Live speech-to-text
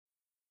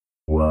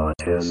What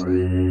is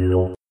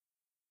real?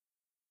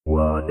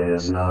 What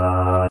is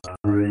not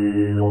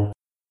real?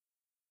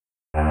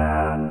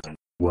 And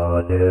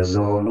what is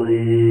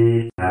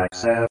only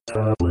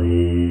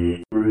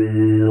acceptably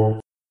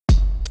real?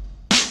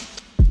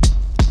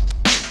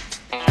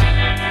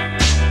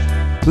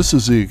 This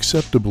is the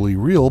Acceptably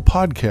Real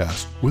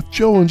podcast with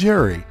Joe and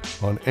Jerry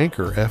on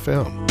Anchor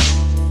FM.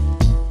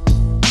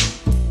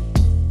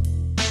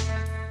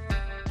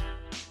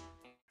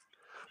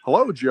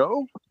 Hello,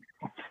 Joe.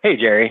 Hey,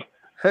 Jerry.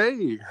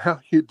 Hey, how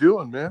you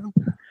doing, man?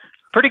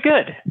 Pretty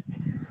good.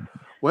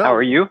 Well, how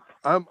are you?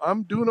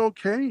 I'm doing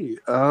okay.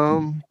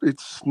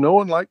 It's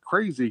snowing like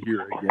crazy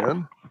here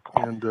again,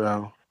 and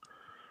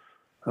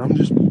I'm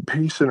just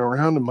pacing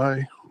around in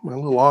my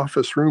little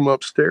office room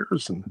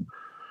upstairs and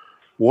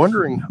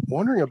wondering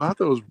about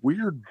those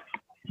weird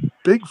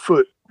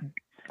Bigfoot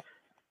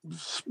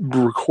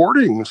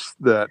recordings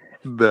that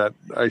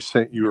I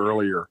sent you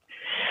earlier.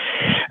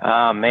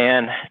 Oh,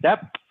 man,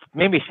 that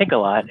made me think a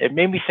lot. It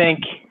made me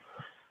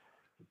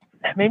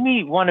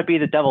want to be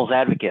the devil's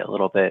advocate a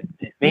little bit.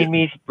 It made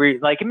me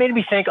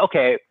think,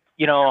 okay,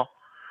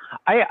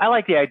 I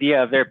like the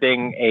idea of there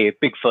being a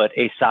Bigfoot,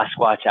 a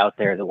Sasquatch out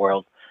there in the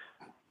world.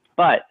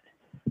 But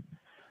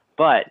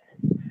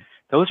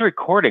those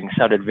recordings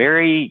sounded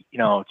very,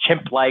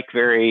 chimp-like,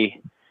 very,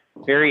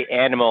 very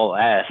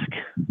animal-esque,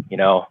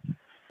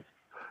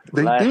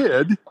 They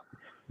did.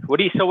 What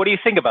do you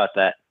think about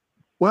that?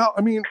 Well,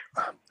 I mean,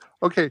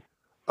 okay.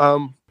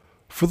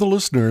 For the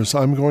listeners,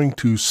 I'm going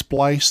to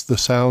splice the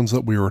sounds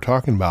that we were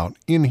talking about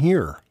in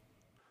here.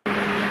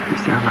 It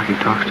sounds like he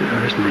talks to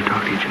us and they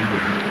talk to each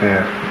other.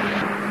 Yeah.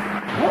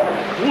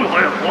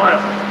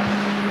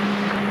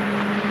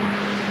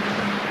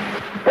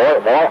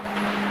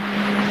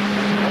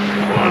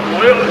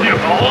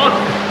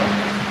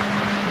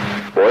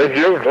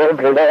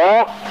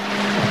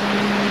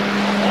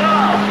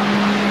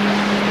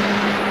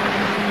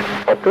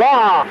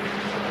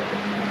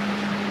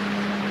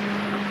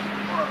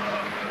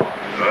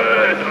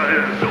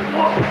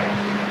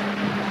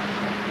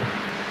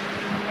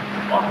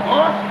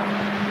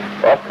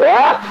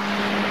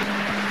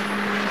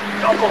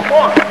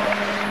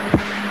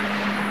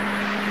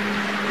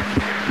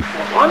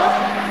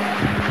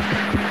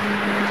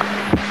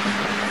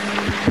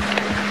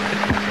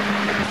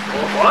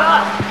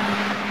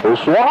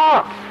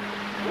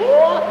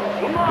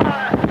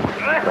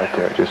 Right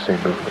there, just see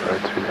movement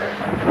right through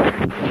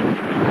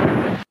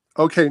there.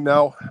 Okay,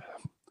 now,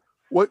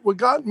 what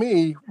got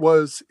me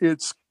was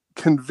it's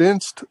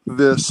convinced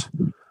this,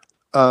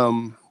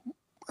 I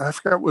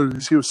forgot what it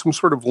was, he was some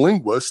sort of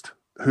linguist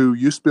who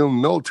used to be in the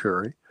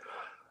military,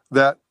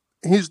 that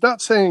he's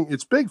not saying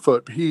it's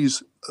Bigfoot, but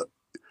he's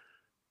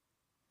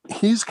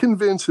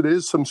convinced it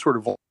is some sort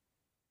of...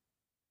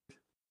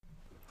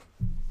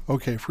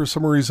 Okay, for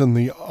some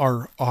reason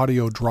our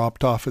audio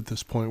dropped off at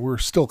this point. We're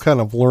still kind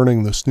of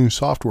learning this new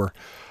software.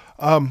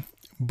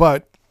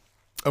 But,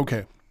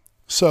 okay,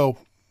 so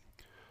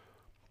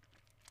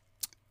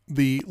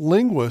the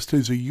linguist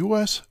is a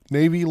U.S.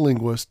 Navy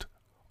linguist,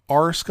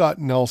 R. Scott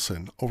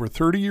Nelson. Over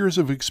 30 years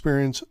of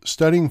experience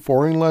studying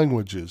foreign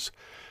languages.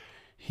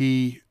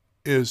 He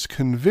is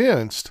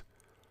convinced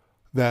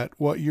that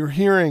what you're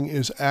hearing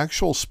is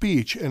actual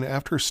speech, and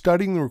after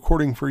studying the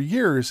recording for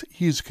years,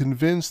 he's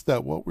convinced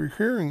that what we're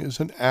hearing is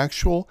an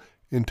actual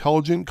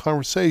intelligent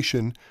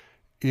conversation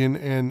in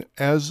an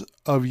as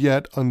of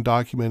yet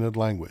undocumented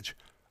language.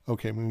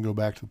 Okay, I'm going to go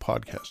back to the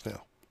podcast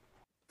now.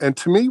 And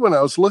to me, when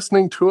I was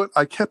listening to it,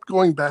 I kept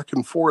going back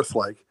and forth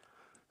like,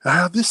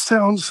 this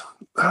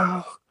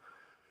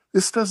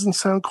doesn't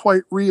sound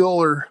quite real,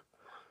 or,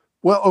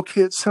 well,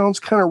 okay, it sounds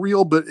kind of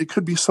real, but it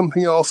could be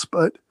something else,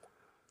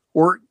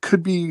 or it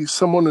could be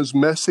someone who's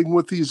messing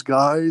with these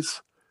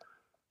guys.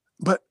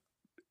 But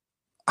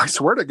I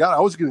swear to God, I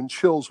was getting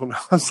chills when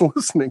I was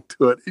listening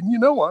to it. And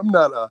I'm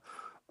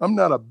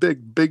not a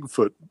big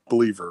Bigfoot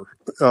believer.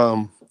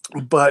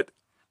 But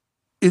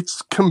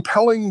it's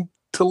compelling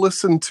to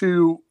listen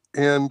to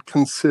and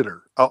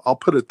consider. I'll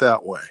put it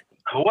that way.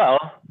 Well,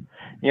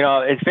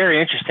 it's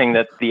very interesting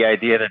that the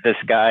idea that this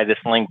guy, this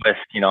linguist,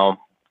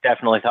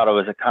 definitely thought it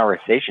was a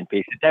conversation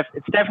piece.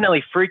 It's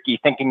definitely freaky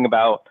thinking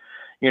about,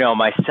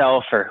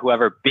 myself or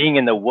whoever being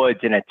in the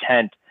woods in a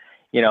tent,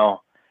 and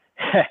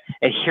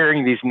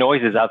hearing these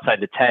noises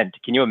outside the tent.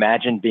 Can you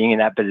imagine being in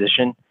that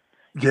position?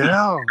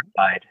 Yeah.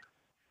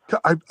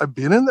 I've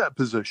been in that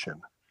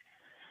position.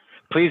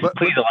 Please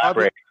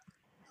elaborate.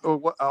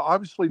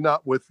 Obviously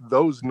not with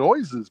those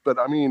noises, but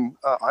I mean,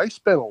 I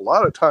spent a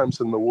lot of times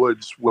in the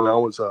woods when I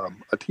was a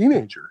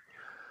teenager.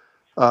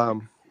 But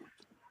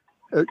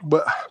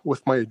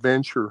with my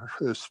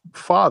adventurous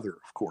father,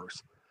 of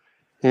course.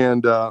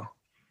 And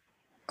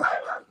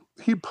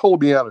he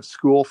pulled me out of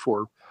school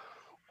for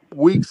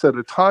weeks at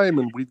a time,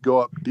 and we'd go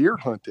up deer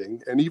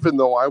hunting. And even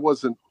though I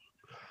wasn't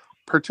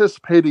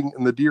participating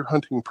in the deer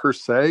hunting per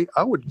se,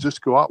 I would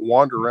just go out and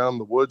wander around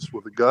the woods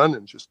with a gun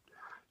and just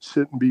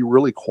sit and be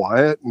really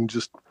quiet and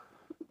just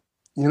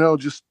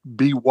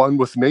be one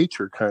with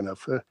nature kind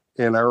of.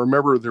 And I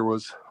remember there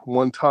was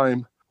one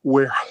time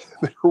where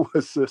there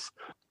was this.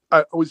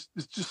 I was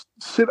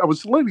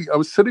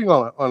sitting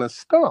on a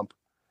stump,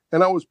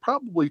 and I was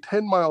probably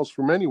 10 miles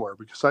from anywhere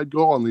because I'd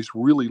go on these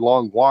really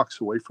long walks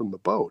away from the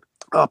boat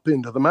up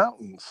into the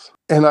mountains.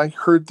 And I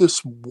heard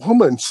this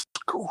woman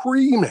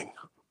screaming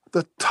at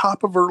the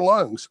top of her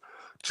lungs,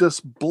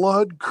 just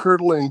blood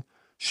curdling.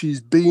 She's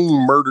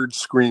being murdered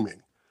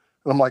screaming.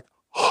 And I'm like,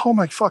 oh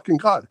my fucking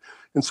God.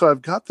 And so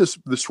I've got this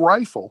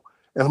rifle,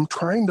 and I'm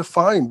trying to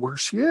find where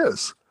she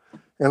is.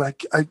 And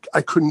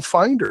I couldn't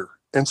find her.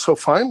 And so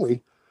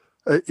finally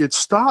it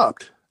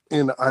stopped,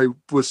 and I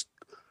was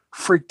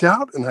freaked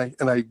out, and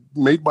I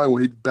made my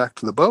way back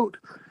to the boat,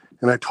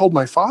 and I told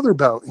my father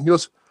about it. And he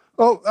goes,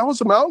 oh, that was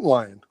a mountain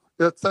lion.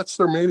 That's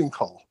their mating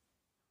call.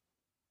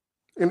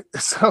 And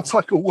it sounds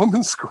like a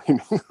woman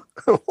screaming.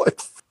 I'm like,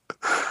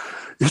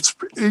 it's,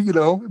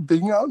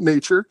 being out in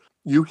nature,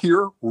 you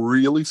hear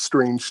really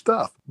strange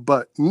stuff,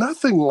 but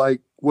nothing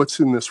like what's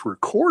in this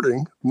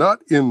recording, not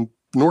in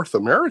North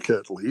America,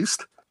 at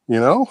least.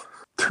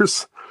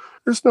 There's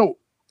no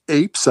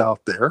apes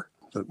out there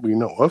that we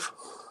know of.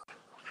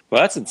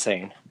 Well, that's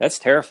insane. That's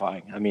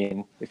terrifying. I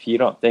mean, if you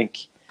don't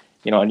think,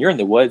 and you're in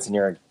the woods and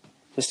you're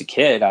just a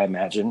kid, I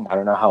imagine. I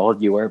don't know how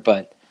old you were,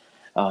 but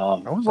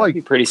I was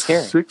like pretty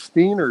scary.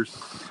 16 or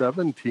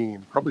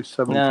 17, probably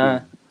 17.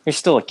 Nah, you're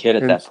still a kid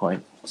at that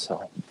point.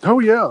 So. Oh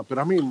yeah, but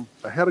I mean,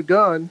 I had a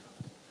gun.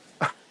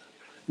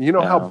 You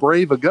know how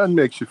brave a gun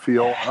makes you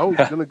feel. I was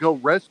going to go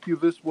rescue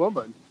this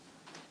woman.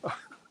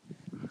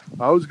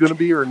 I was going to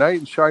be her knight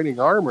in shining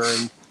armor,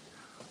 and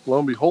lo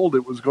and behold,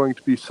 it was going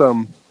to be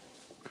some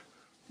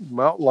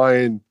mountain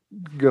lion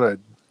going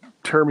to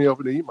tear me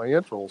open to eat my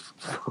entrails.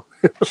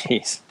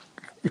 Jeez.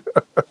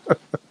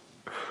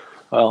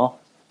 Well,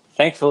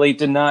 thankfully, it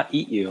did not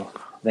eat you.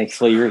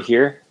 Thankfully, you're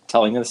here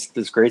telling us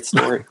this great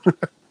story.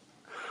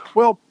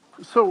 Well,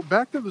 so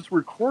back to this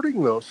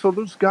recording, though. So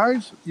those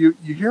guys, you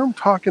hear them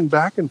talking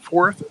back and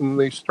forth, and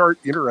they start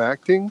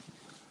interacting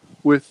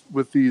with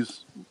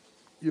these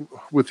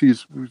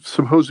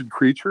supposed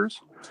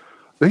creatures.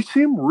 They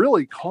seem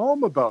really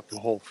calm about the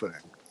whole thing,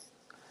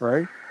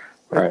 right?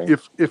 Right.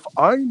 If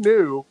I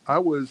knew I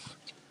was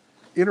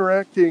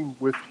interacting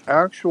with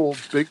actual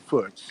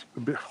Bigfoots,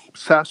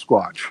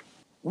 Sasquatch,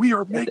 we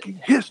are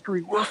making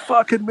history. We're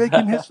fucking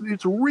making history.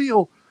 It's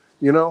real.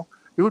 It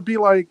would be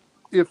like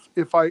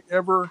if I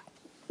ever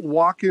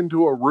walk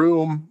into a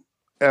room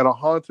at a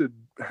haunted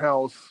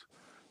house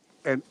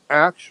and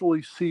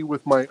actually see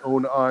with my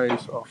own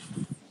eyes a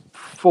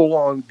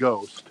full-on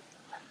ghost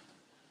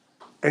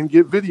and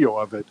get video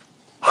of it,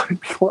 I'd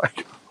be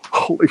like,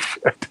 holy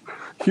shit,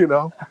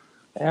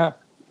 Yeah,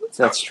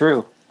 that's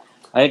true.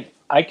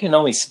 I can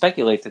only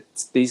speculate that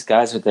these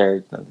guys with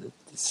their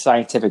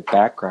scientific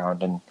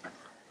background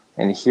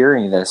and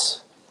hearing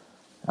this,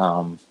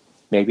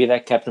 maybe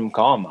that kept them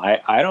calm.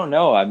 I don't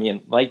know. I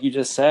mean, like you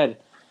just said,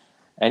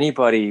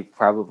 anybody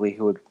probably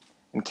who would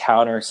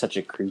encounter such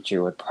a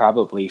creature would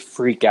probably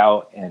freak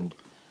out and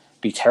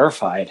be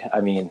terrified.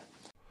 I mean,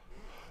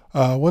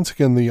 once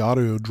again, the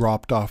audio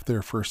dropped off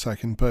there for a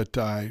second, but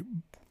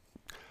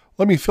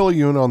let me fill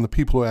you in on the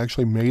people who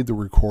actually made the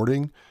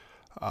recording.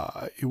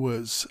 It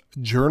was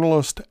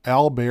journalist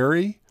Al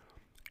Berry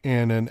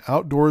and an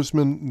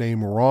outdoorsman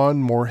named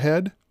Ron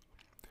Moorhead.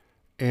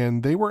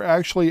 And they were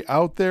actually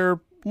out there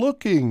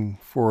looking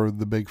for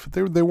the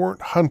Bigfoot. They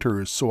weren't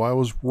hunters, so I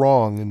was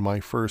wrong when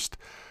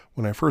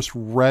I first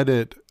read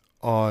it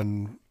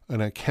on an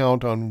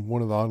account on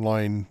one of the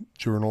online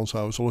journals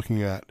I was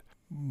looking at.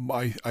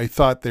 I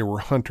thought they were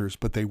hunters,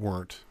 but they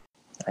weren't.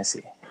 I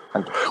see.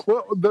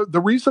 Well,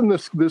 the reason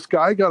this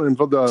guy got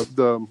involved,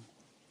 the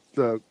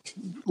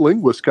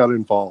linguist got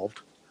involved,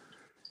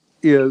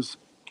 is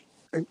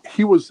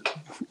he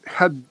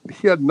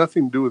had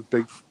nothing to do with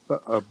big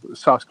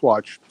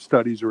Sasquatch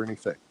studies or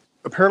anything.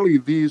 Apparently,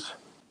 these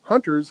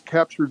hunters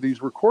captured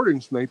these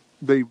recordings and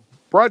they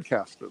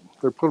broadcast them.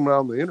 They put them out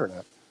on the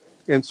internet.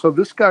 And so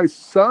this guy's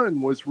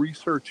son was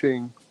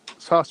researching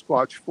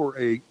Sasquatch for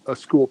a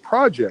school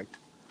project.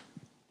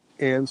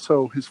 And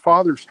so his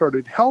father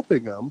started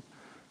helping him.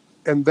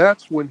 And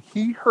that's when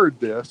he heard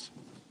this.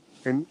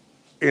 And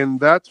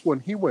that's when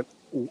he went,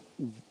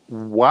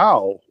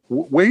 wow,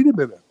 wait a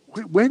minute.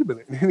 Wait a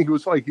minute. And he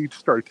was like, he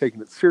started taking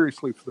it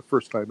seriously for the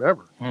first time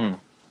ever.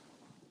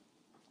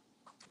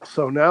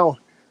 So now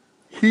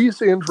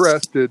he's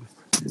interested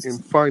in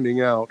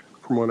finding out,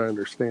 from what I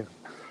understand,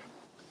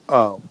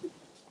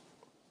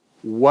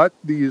 what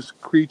these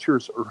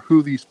creatures or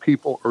who these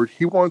people are.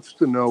 He wants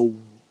to know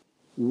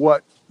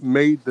what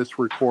made this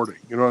recording.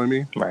 You know what I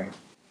mean? Right.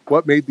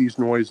 What made these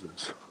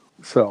noises?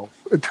 So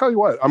I tell you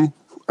what, I'm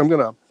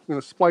gonna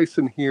splice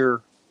in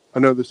here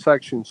another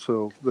section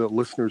so the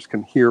listeners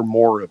can hear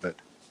more of it.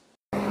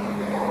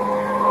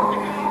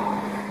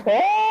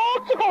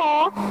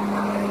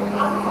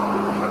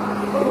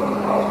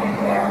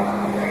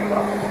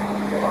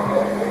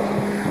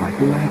 Like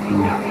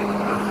laughing.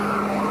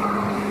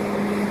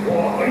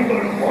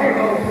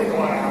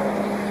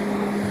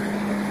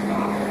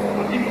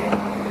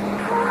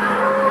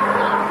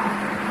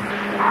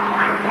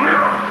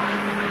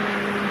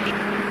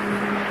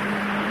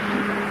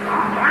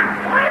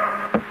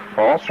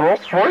 That's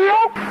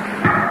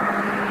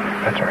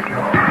our deal.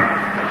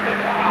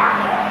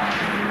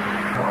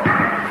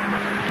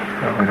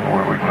 Now we know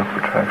where we look for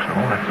tracks of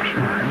life for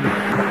sure.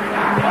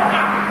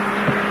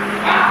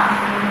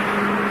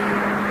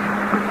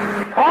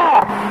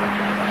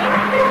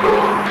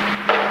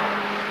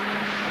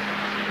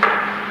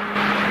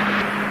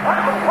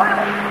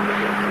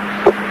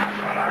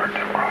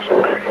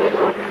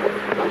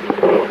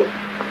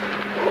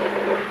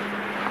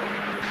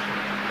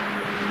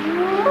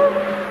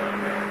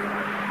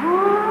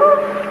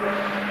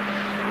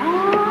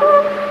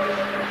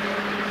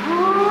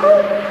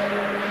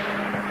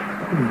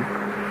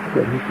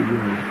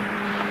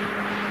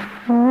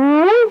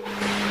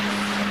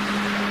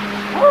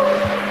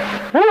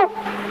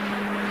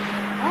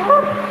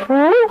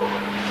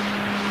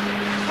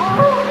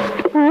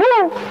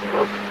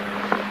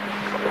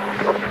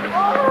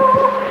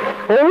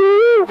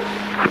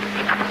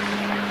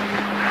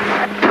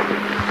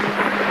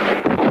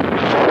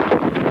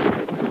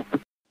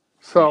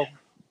 So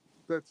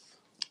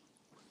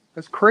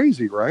that's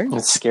crazy, right?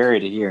 It's scary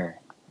to hear.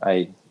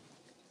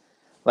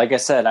 Like I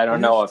said, I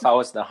don't know if I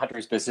was in the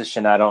hunter's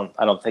position. I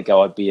don't think I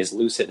would be as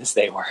lucid as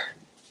they were.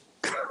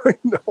 I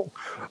know.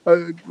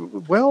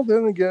 Well,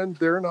 then again,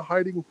 they're in a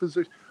hiding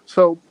position.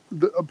 So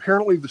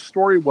apparently the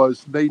story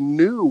was they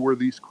knew where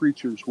these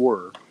creatures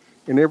were,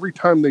 and every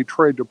time they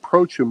tried to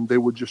approach them, they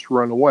would just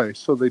run away.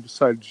 So they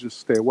decided to just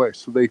stay away.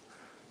 So they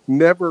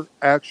never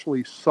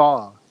actually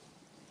saw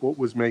what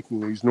was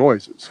making these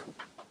noises.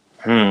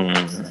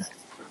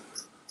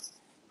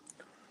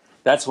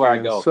 That's where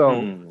And I go. so-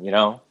 You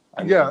know?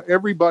 Yeah,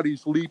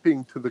 everybody's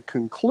leaping to the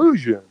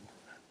conclusion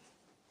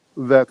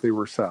that they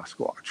were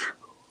Sasquatch.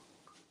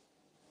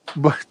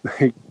 But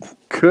they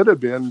could have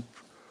been,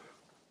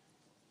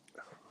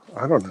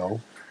 I don't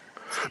know.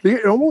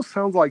 It almost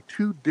sounds like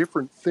two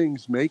different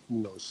things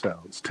making those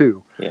sounds,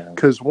 too. Yeah.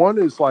 Because one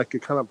is like a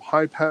kind of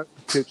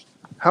high-pitched,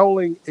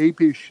 howling,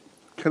 apish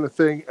kind of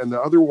thing, and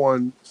the other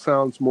one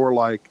sounds more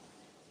like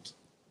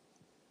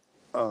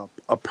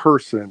a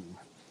person,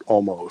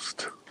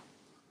 almost.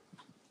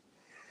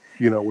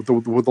 You know, with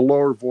the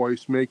lower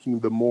voice making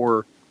the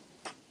more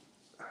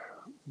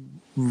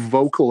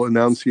vocal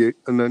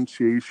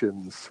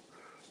enunciations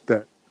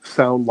that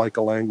sound like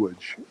a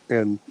language,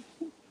 and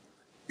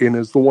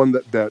is the one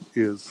that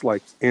is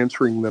like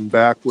answering them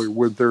back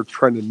where they're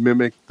trying to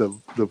mimic the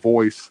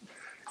voice,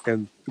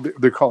 and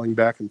they're calling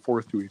back and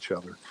forth to each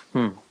other.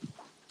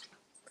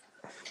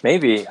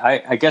 Maybe.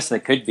 I guess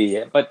that could be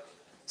it. But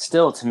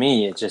still, to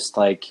me, it's just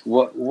like,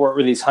 what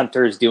were these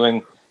hunters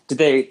doing? Did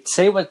they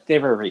say what they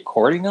were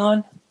recording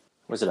on?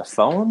 Was it a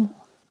phone?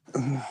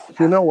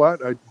 You know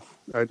what?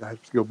 I'd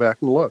have to go back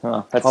and look.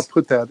 Oh, I'll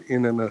put that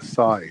in an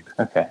aside.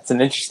 Okay. It's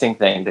an interesting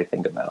thing to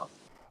think about.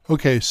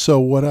 Okay, so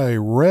what I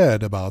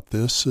read about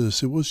this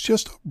is it was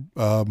just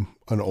an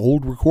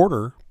old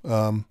recorder,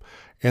 and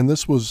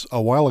this was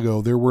a while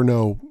ago. There were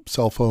no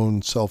cell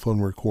phone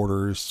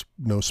recorders,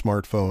 no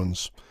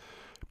smartphones.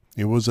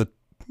 It was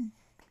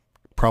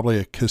probably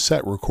a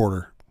cassette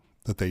recorder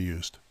that they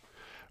used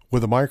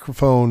with a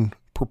microphone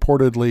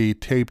purportedly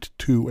taped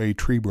to a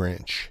tree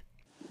branch.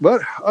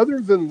 But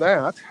other than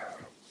that,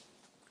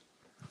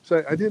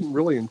 so I didn't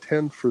really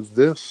intend for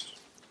this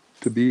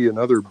to be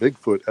another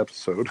Bigfoot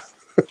episode.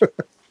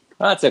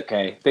 That's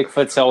okay.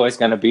 Bigfoot's always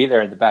going to be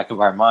there in the back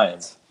of our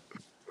minds.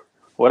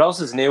 What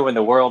else is new in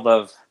the world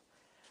of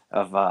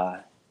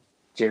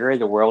Jerry,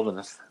 the world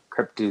of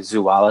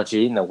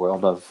cryptozoology, and the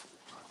world of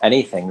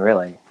anything,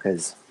 really?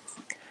 Because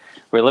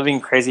we're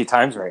living crazy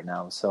times right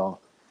now, so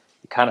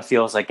it kind of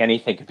feels like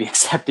anything could be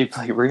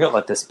acceptably real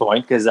at this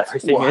point, because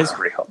everything is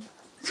real.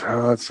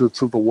 So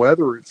the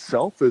weather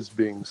itself is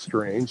being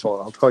strange,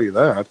 I'll tell you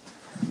that.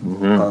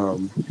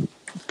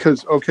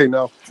 Because, okay,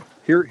 now,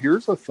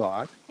 here's a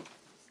thought.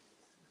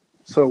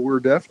 So we're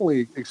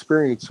definitely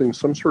experiencing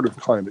some sort of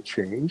climate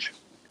change.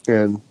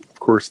 And, of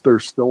course,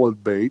 there's still a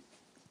debate.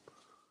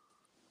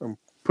 I'm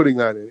putting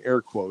that in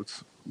air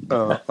quotes.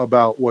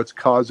 About what's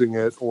causing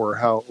it, or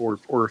how,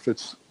 or if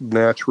it's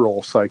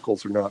natural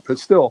cycles or not. But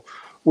still,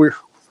 we're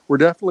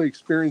definitely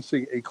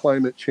experiencing a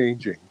climate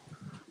changing,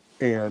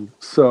 and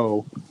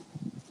so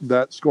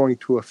that's going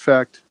to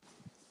affect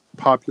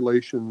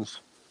populations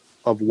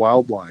of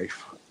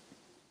wildlife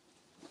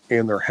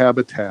and their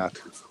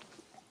habitat,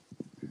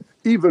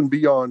 even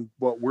beyond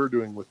what we're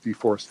doing with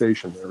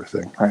deforestation and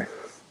everything. Right.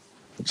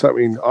 So I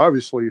mean,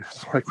 obviously,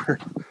 it's like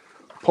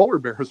polar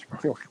bears are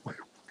going like.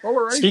 All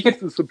right,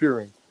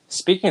 disappearing.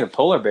 Speaking of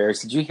polar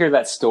bears, did you hear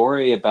that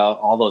story about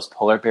all those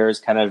polar bears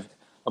kind of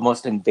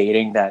almost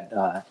invading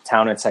that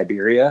town in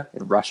Siberia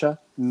in Russia?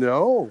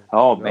 No.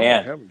 Oh, no,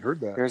 man. I haven't heard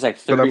that. There's like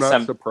 30 but I'm not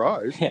some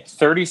surprised.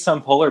 30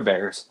 some polar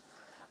bears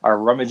are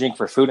rummaging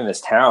for food in this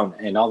town,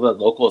 and all the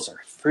locals are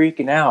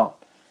freaking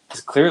out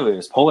because clearly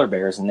there's polar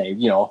bears, and they,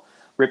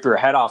 rip your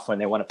head off when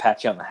they want to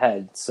pat you on the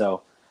head.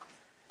 So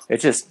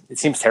it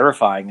seems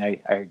terrifying.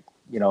 I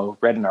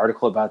read an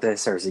article about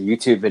this. There's a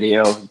YouTube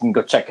video. You can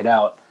go check it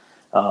out.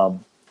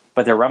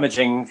 But they're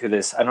rummaging through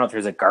this. I don't know if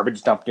there's a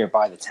garbage dump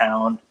nearby the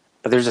town.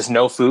 but there's just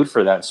no food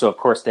for them. So of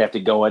course they have to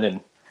go in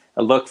and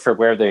look for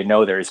where they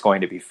know there is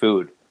going to be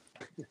food.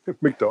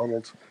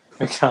 McDonald's.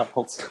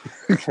 McDonald's.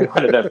 They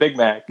wanted a Big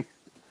Mac.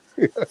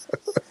 It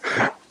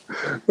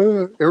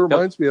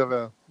reminds me of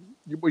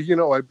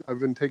I've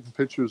been taking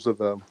pictures of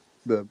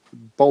the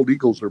bald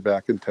eagles are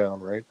back in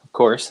town, right? Of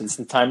course, it's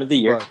the time of the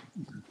year.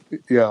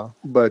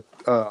 But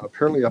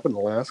apparently up in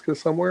Alaska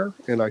somewhere,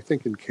 and I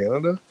think in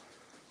Canada,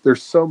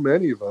 there's so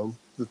many of them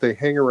that they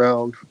hang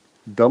around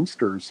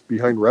dumpsters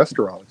behind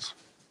restaurants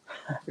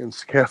and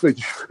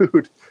scavenge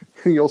food.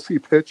 And you'll see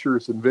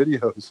pictures and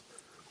videos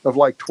of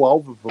like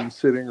 12 of them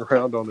sitting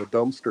around on a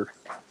dumpster.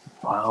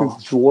 Wow.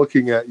 Just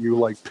looking at you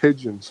like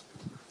pigeons,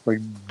 like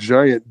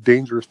giant,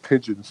 dangerous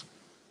pigeons.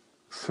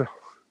 So,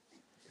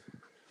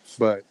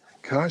 but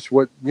gosh,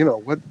 what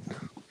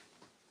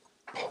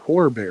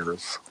polar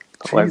bears.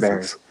 Polar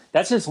bears.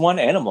 That's just one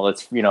animal.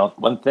 It's,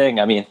 one thing.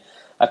 I mean,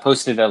 I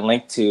posted a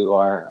link to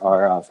our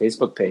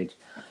Facebook page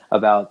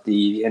about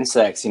the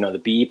insects,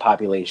 the bee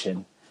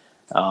population,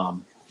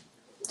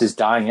 just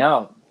dying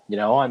out,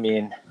 I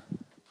mean,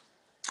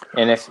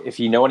 and if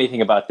you know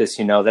anything about this,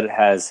 you know that it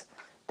has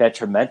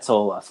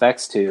detrimental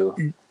effects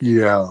to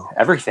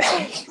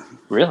everything,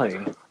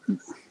 really.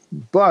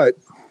 But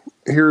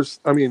it's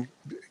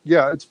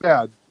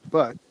bad,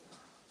 but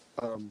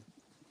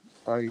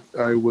I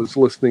was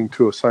listening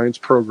to a science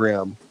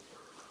program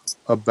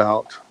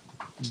about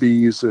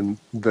bees and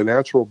the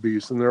natural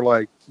bees, and they're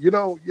like,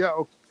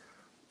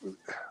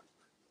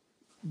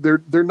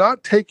 they're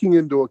not taking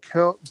into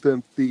account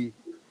that the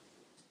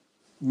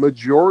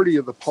majority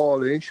of the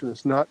pollination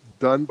is not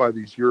done by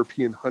these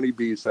European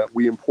honeybees that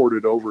we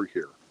imported over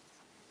here,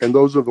 and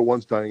those are the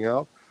ones dying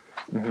out.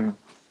 Mm-hmm.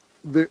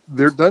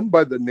 They're done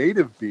by the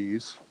native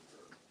bees,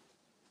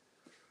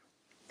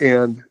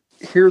 and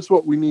here's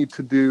what we need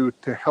to do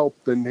to help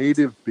the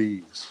native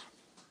bees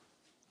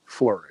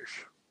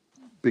flourish,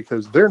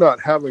 because they're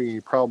not having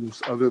any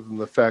problems other than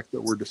the fact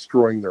that we're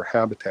destroying their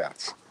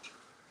habitats.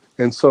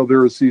 And so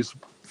there's these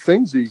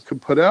things that you can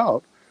put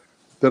out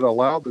that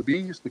allow the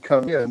bees to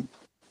come in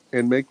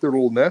and make their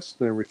little nests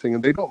and everything.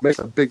 And they don't make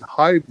a big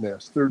hive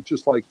nest. They're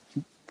just like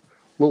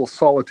little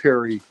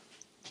solitary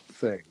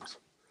things.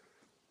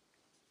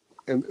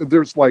 And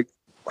there's like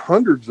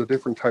hundreds of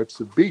different types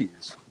of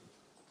bees,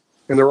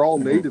 and they're all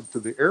native to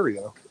the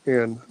area.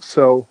 And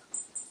so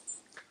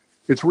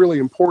it's really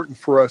important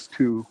for us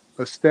to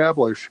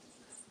establish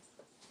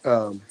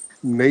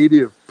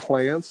native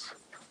plants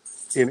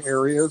in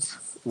areas,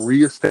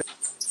 reestablish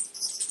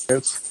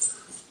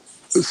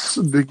plants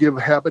to give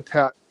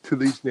habitat to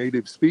these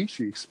native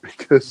species,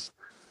 because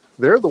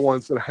they're the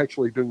ones that are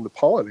actually doing the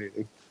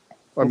pollinating.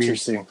 I mean,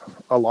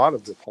 a lot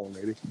of the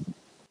pollinating.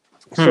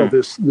 So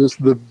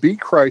the bee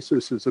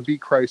crisis is a bee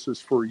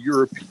crisis for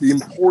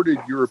imported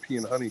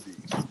European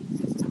honeybees.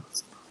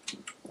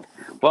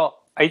 Well,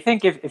 I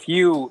think if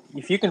you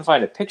can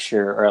find a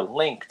picture or a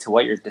link to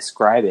what you're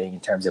describing in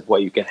terms of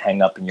what you can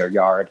hang up in your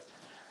yard.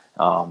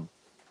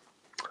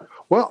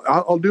 Well,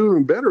 I'll do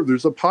even better.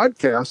 There's a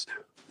podcast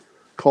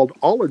called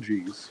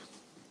Ologies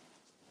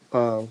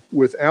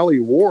with Allie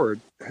Ward,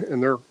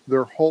 and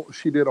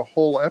she did a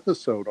whole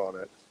episode on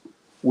it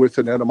with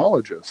an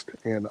entomologist,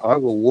 and I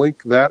will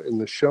link that in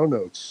the show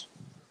notes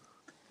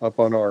up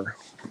on our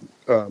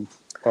on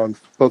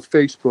both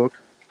Facebook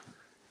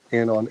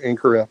and on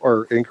Anchor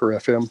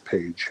FM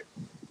page.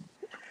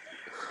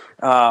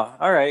 All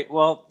right.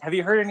 Well, have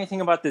you heard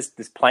anything about this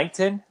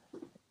plankton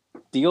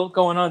deal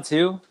going on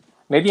too?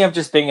 Maybe I'm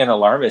just being an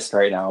alarmist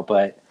right now,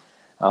 but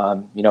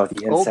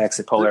the insects,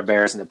 the polar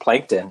bears, and the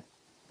plankton.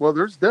 Well,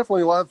 there's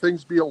definitely a lot of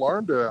things to be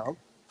alarmed about.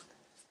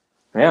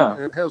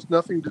 Yeah, it has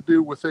nothing to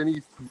do with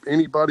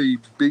anybody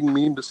being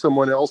mean to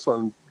someone else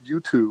on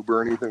YouTube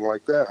or anything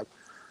like that.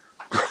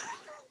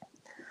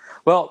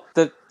 Well,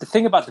 the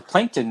thing about the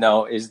plankton,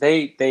 though, is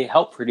they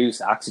help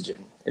produce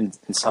oxygen in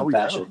some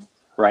fashion,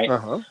 right?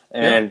 Uh-huh.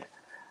 And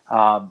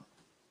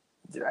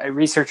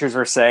researchers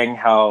are saying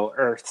how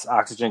Earth's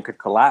oxygen could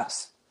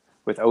collapse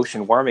with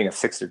ocean warming of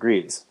 6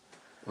 degrees.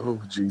 Oh,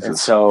 Jesus. And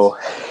so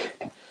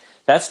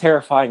that's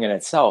terrifying in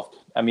itself.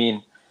 I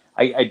mean,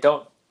 I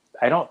don't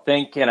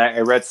think, and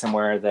I read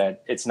somewhere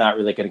that it's not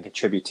really going to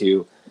contribute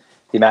to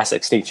the mass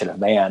extinction of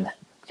man,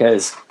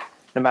 because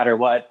no matter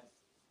what,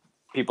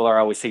 people are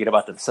always thinking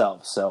about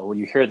themselves. So when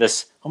you hear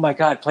this, oh my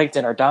God,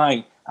 plankton are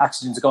dying,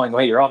 oxygen's going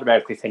away, you're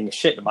automatically thinking,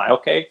 shit, am I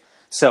okay?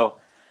 So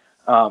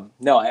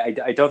no,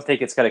 I don't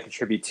think it's going to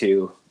contribute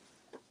to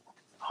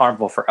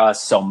harmful for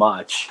us so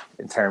much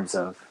in terms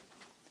of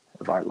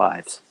our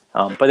lives.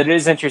 But it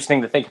is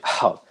interesting to think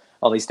about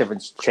all these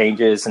different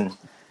changes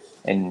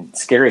and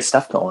scary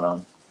stuff going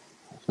on.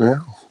 Yeah.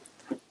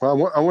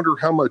 Well, I wonder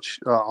how much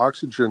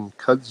oxygen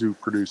kudzu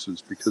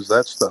produces, because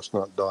that stuff's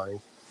not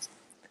dying.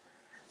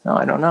 No,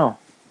 I don't know.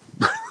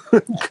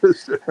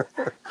 Because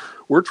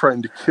we're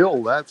trying to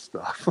kill that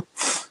stuff.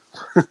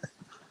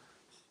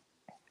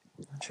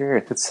 Sure,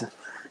 it's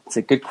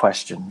a good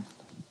question.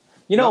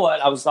 You know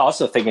what I was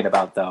also thinking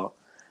about, though?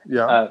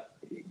 Yeah.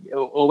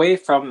 Away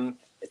from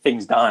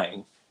things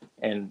dying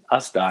and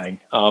us dying,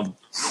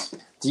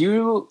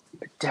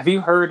 have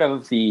you heard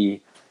of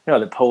the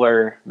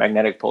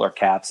magnetic polar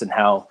caps and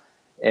how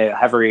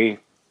every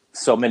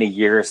so many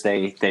years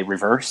they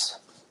reverse?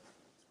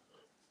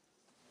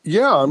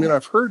 Yeah, I mean,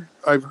 I've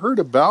heard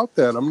about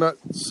that. I'm not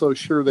so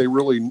sure they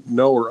really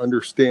know or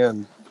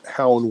understand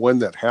how and when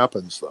that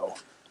happens, though.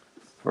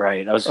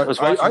 Right. I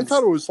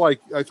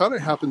thought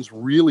it happens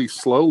really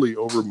slowly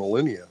over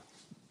millennia.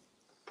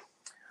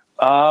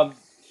 I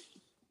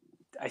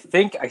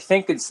think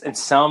it's in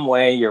some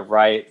way you're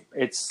right.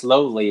 It's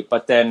slowly,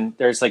 but then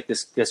there's like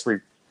this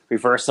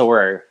reversal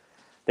where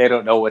they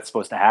don't know what's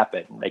supposed to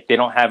happen. Like they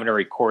don't have any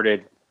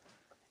recorded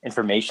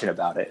information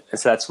about it. And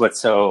so that's what's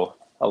so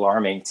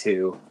alarming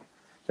to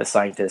the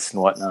scientists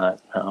and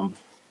whatnot.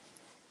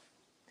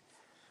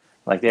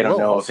 Like they don't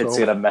know if it's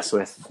going to mess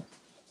with.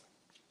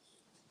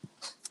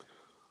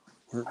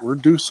 We're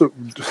due so.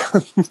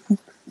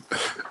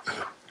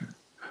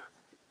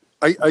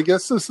 I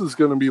guess this is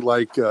going to be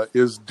like,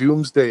 is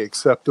Doomsday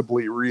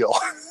acceptably real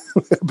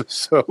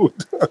episode?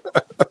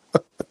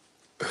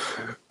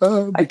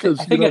 Because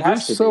I think it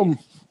has to be.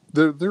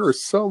 There are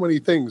so many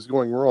things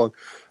going wrong.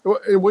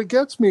 And what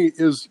gets me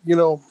is,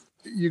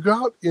 you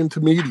got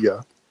into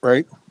media,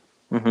 right?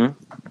 Mm-hmm.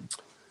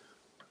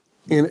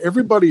 And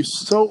everybody's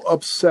so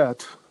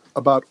upset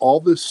about all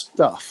this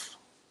stuff.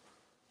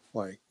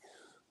 Like,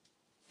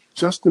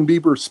 Justin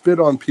Bieber spit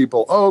on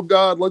people. Oh,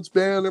 God, let's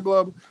ban it,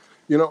 blah, blah.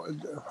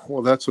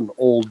 Well, that's an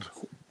old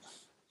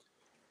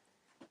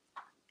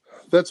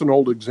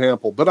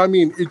example. But, I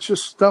mean, it's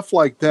just stuff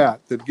like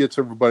that gets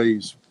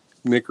everybody's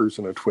knickers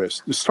in a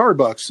twist. The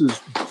Starbucks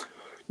is,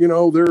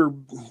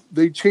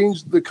 they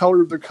changed the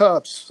color of their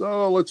cups.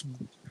 So let's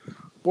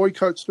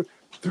boycott stuff.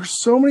 There's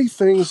so many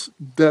things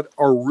that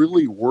are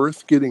really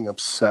worth getting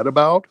upset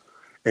about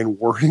and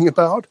worrying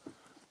about.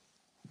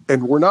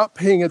 And we're not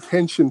paying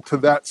attention to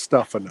that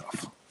stuff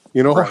enough.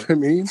 You know what I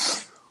mean?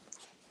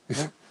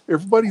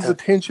 Everybody's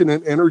attention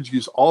and energy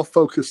is all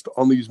focused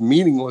on these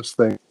meaningless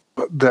things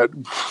that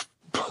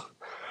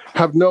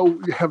have no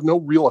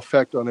real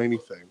effect on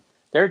anything.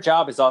 Their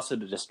job is also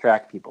to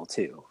distract people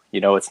too.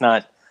 It's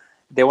not,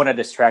 they want to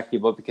distract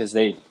people because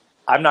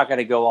I'm not going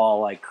to go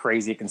all like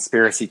crazy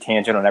conspiracy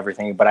tangent on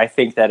everything, but I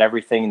think that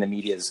everything in the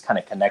media is kind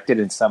of connected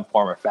in some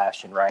form or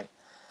fashion, right?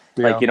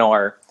 Yeah. Like,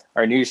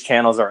 our news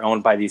channels are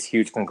owned by these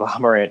huge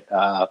conglomerate,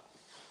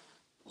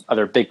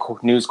 other big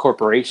news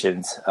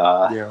corporations.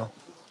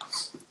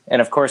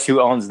 And of course, who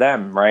owns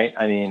them, right?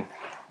 I mean,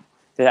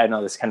 I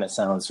know this kind of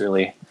sounds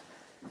really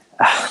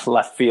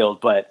left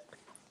field, but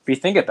if you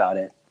think about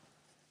it,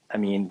 I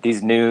mean,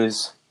 these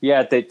news,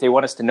 they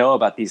want us to know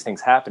about these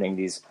things happening,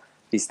 these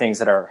things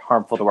that are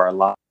harmful to our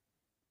lives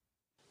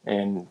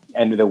and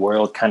end of the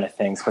world kind of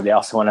things, but they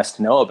also want us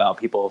to know about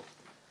people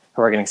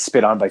who are getting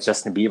spit on by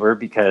Justin Bieber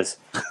because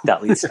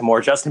that leads to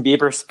more Justin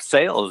Bieber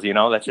sales.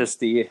 That's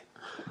just it's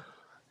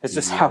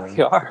just how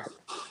we are.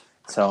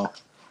 So.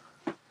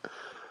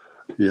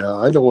 Yeah,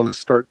 I don't want to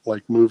start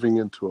like moving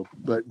into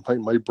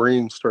my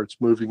brain starts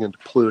moving into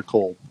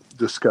political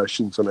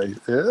discussions, and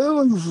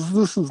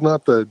this is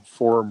not the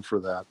forum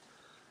for that.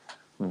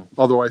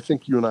 Although I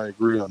think you and I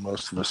agree on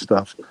most of the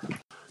stuff.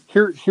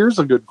 Here's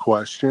a good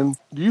question.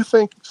 Do you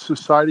think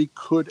society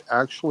could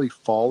actually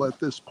fall at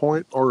this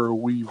point, or are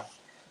we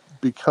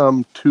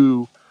become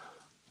too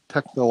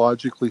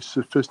technologically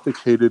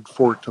sophisticated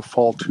for it to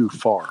fall too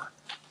far?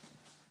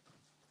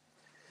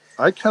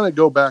 I kind of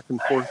go back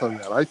and forth on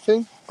that. I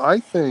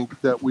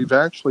think that we've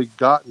actually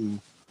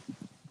gotten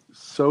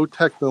so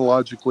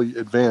technologically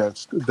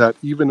advanced that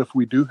even if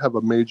we do have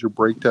a major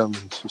breakdown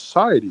in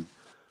society,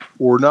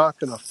 we're not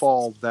going to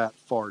fall that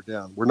far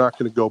down. We're not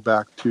going to go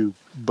back to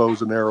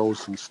bows and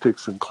arrows and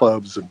sticks and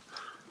clubs and,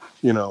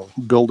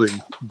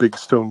 building big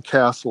stone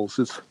castles.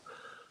 It's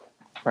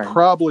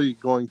probably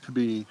going to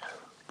be,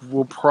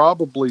 we'll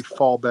probably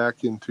fall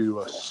back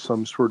into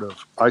some sort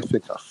of, I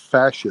think, a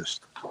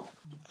fascist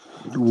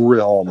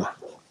realm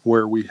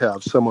where we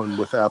have someone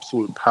with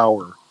absolute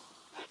power,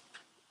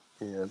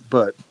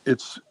 but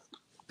it's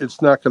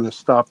not going to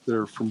stop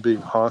there from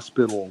being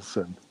hospitals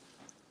and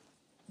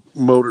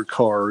motor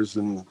cars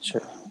and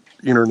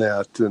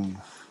internet, and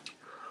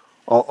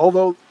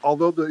although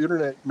the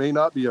internet may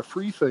not be a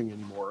free thing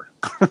anymore,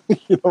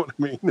 you know what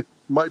I mean? It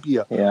might be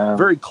a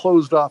very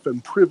closed off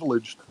and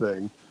privileged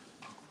thing.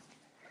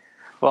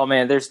 Well,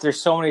 man,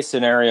 there's so many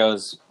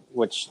scenarios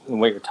what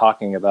you're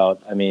talking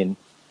about. I mean,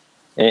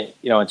 in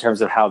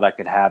terms of how that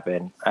could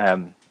happen.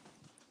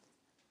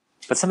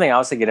 But something I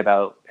was thinking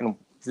about, and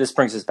this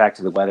brings us back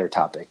to the weather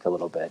topic a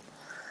little bit,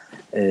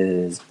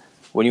 is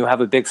when you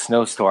have a big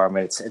snowstorm,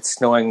 it's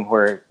snowing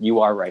where you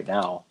are right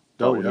now.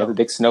 When you have a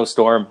big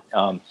snowstorm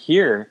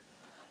here,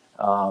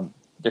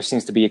 there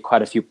seems to be a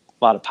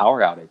lot of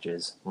power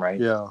outages, right?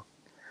 Yeah.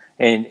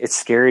 And it's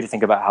scary to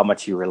think about how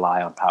much you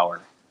rely on power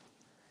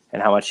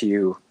and how much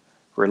you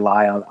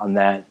rely on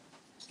that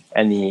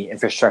and the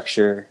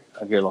infrastructure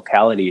of your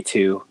locality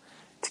to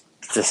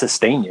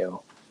sustain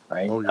you,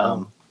 right? Oh,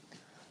 yeah.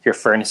 Your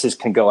furnaces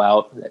can go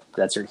out.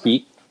 That's your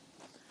heat,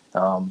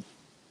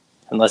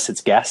 unless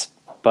it's gas.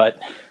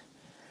 But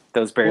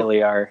those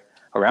barely are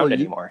around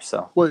anymore.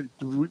 So well,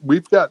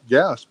 we've got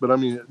gas, but I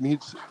mean, it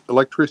needs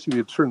electricity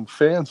to turn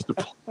fans to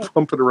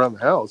pump it around the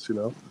house.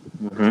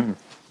 mm-hmm.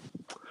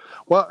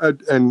 Well,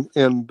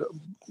 and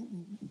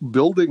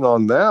building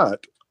on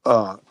that,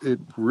 it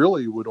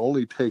really would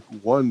only take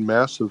one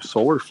massive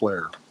solar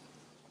flare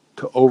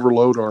to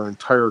overload our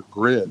entire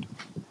grid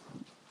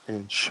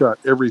and shut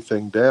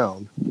everything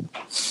down.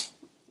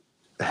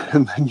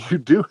 And then you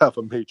do have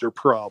a major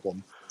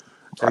problem.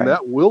 And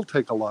that will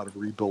take a lot of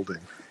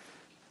rebuilding.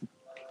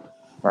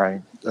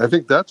 Right. I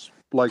think that's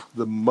like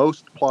the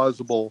most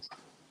plausible,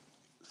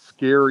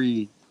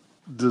 scary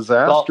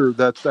disaster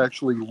that's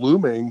actually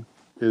looming.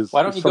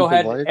 Why don't you go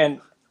ahead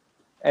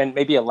and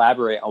maybe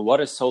elaborate on what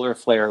a solar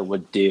flare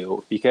would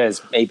do?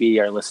 Because maybe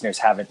our listeners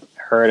haven't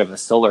heard of a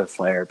solar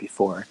flare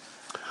before.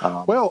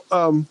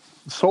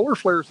 Solar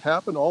flares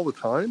happen all the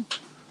time,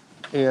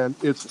 and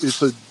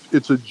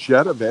it's a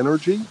jet of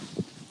energy.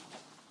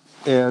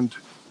 And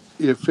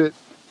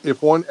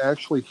if one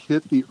actually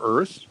hit the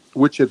Earth,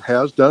 which it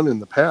has done in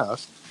the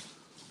past,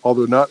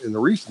 although not in the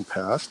recent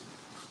past,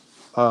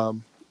 I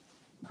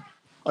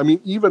mean,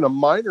 even a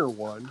minor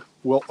one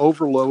will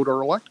overload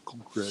our electrical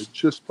grid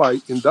just by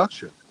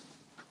induction.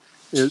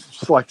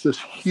 It's like this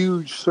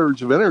huge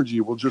surge of energy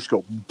will just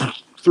go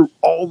through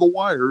all the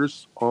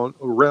wires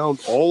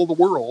around all the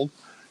world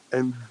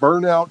and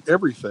burn out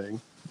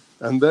everything.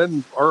 And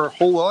then our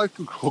whole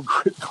electrical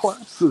grid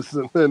collapses,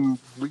 and then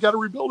we got to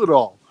rebuild it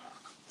all.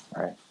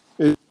 Right.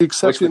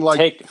 Except in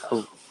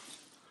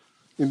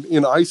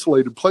in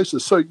isolated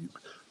places. So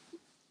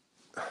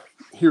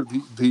here,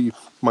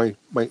 my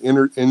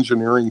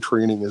engineering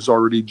training has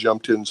already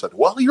jumped in and said,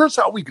 well, here's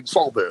how we can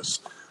solve this.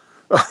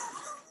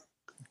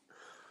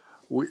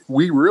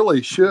 we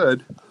really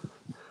should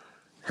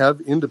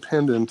have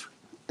independent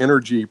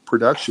energy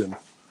production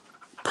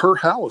per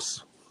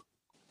house.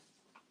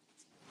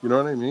 You know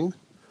what I mean?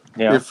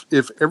 Yeah.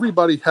 If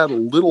everybody had a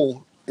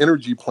little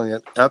energy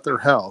plant at their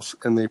house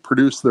and they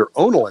produced their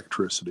own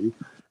electricity,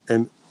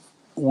 and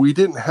we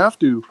didn't have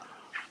to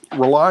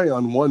rely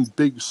on one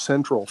big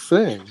central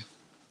thing,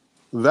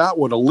 that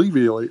would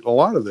alleviate a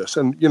lot of this.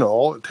 And,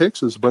 all it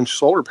takes is a bunch of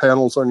solar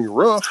panels on your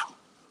roof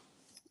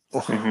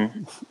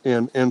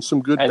and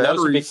some good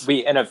batteries.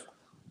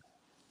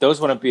 Those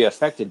wouldn't be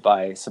affected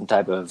by some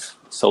type of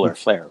solar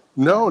flare.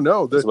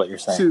 No. That's what you're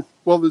saying.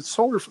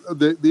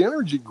 The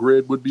energy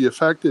grid would be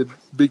affected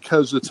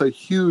because it's a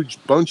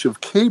huge bunch of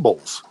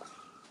cables,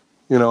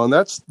 and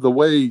that's the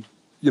way,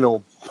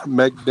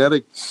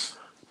 magnetic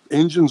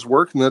engines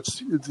work. And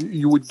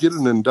you would get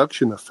an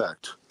induction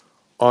effect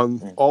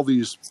on all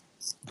these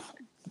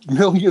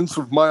millions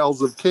of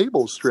miles of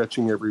cables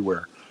stretching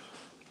everywhere.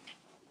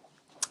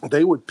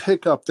 They would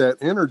pick up that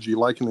energy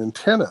like an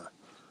antenna.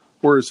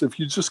 Whereas if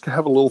you just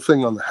have a little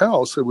thing on the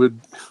house,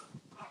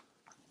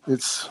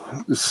 it's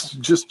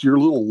just your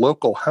little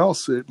local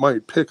house. It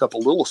might pick up a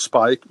little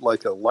spike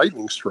like a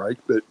lightning strike,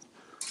 but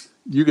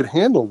you could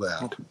handle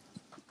that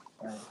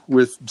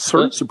with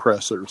surge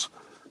suppressors.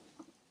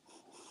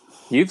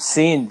 You've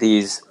seen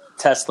these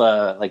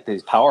Tesla, like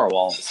these power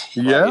walls,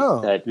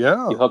 right?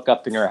 You hook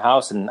up in your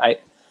house, and I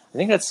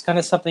think that's kind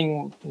of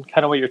something,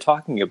 kind of what you're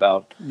talking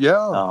about.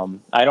 Yeah.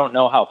 I don't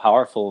know how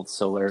powerful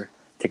solar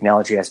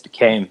technology has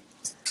become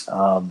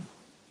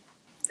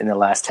in the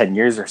last 10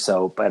 years or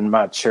so, but I'm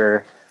not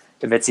sure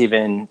if it's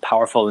even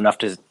powerful enough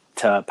to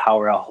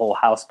power a whole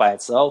house by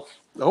itself.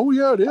 Oh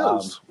yeah, it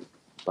is.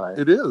 But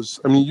it is.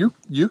 I mean,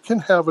 you can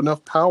have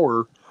enough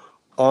power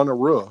on a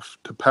roof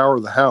to power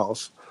the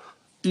house.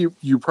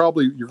 You're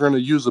going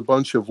to use a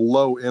bunch of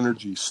low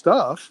energy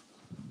stuff.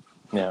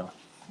 Yeah.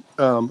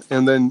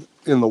 And then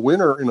in the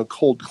winter, in a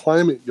cold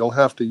climate, you'll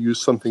have to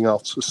use something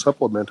else to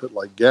supplement it,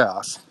 like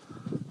gas.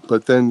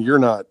 But then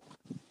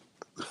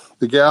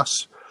a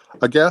gas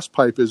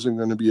pipe isn't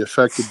going to be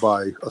affected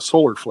by a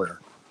solar flare.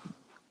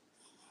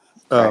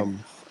 But,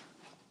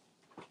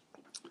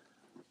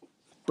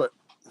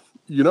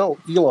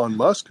 Elon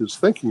Musk is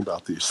thinking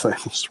about these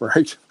things,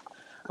 right?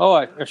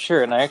 Oh,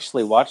 sure. And I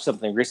actually watched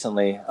something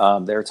recently.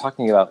 They were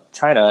talking about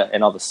China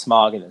and all the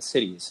smog in the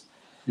cities.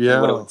 Yeah.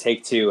 And what it would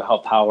take to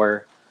help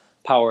power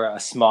a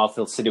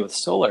smog-filled city with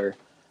solar.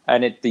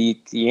 And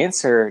the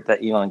answer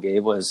that Elon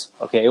gave was,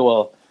 okay,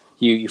 well,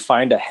 you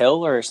find a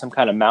hill or some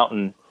kind of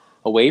mountain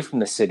away from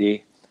the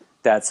city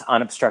that's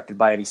unobstructed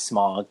by any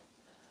smog,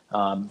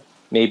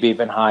 maybe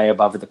even high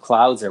above the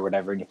clouds or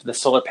whatever, and you put the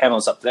solar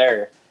panels up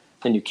there,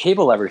 then you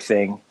cable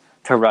everything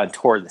to run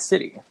toward the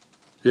city.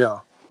 Yeah.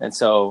 And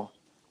so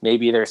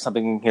maybe there's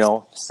something,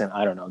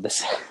 I don't know,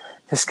 this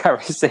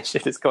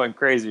conversation is going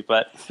crazy,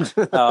 but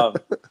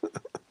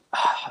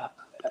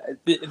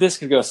this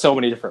could go so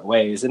many different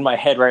ways. In my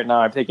head right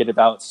now, I'm thinking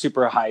about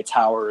super high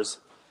towers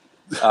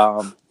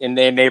in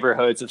the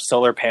neighborhoods of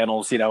solar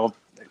panels,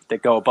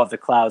 that go above the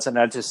clouds, and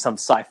that's just some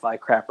sci-fi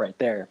crap right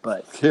there.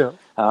 But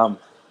I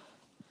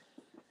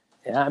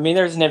mean,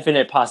 there's an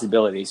infinite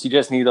possibilities. You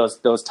just need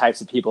those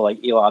types of people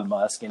like Elon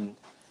Musk and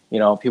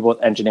people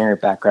with engineering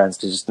backgrounds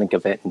to just think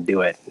of it and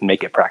do it and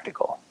make it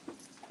practical.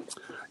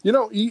 You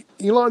know,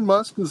 Elon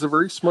Musk is a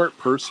very smart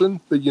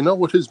person, but you know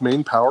what his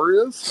main power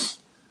is?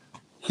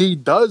 He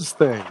does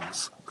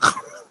things.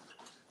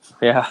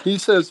 Yeah. He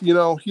says, you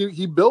know,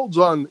 he builds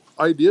on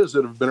ideas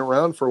that have been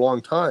around for a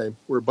long time,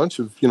 where a bunch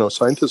of, you know,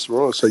 scientists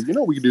will say, you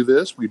know, we can do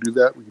this, we can do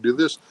that, we can do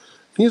this.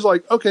 He's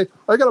like, okay,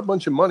 I got a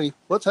bunch of money.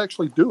 Let's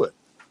actually do it.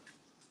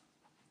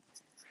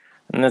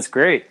 And that's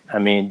great. I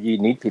mean, you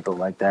need people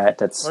like that.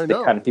 That's I the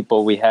know. kind of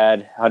people we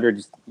had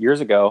 100 years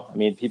ago. I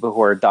mean, people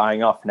who are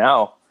dying off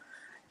now.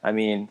 I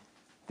mean,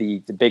 the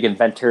big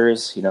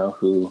inventors, you know,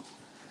 who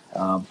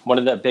one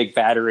of the big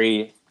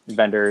battery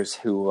vendors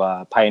who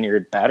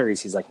pioneered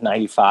batteries, he's like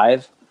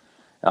 95.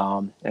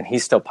 And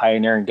he's still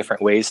pioneering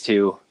different ways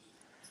to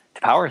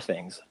power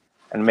things.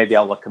 And maybe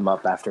I'll look him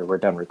up after we're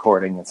done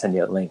recording and send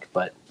you a link.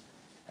 But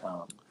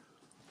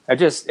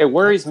it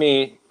worries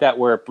me that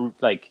we're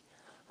like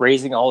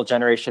raising a whole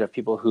generation of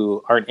people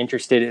who aren't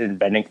interested in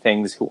inventing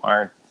things, who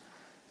aren't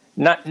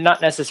not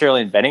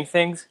necessarily inventing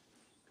things,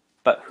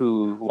 but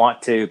who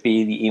want to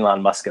be the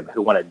Elon Musk of it,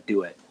 who want to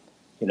do it,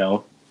 you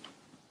know,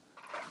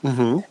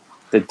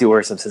 the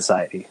doers of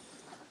society.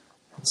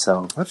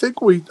 So I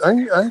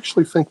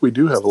actually think we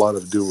do have a lot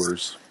of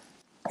doers,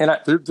 and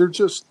they're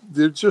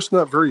just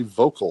not very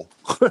vocal.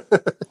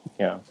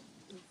 yeah.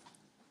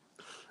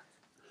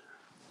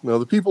 No,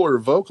 the people who are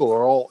vocal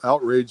are all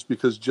outraged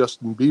because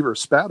Justin Bieber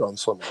spat on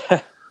something.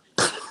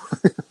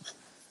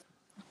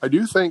 I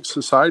do think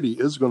society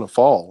is going to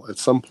fall at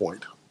some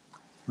point.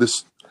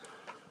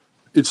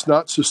 It's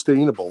not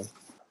sustainable.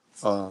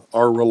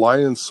 Our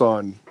reliance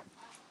on,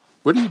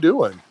 what are you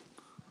doing?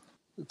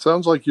 It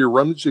sounds like you're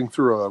rummaging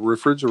through a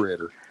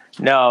refrigerator.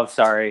 No,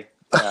 sorry.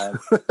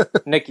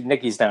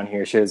 Nikki's down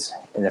here. She was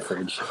in the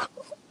fridge.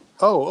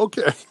 Oh,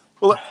 okay.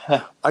 Well,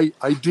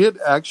 I did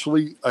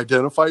actually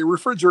identify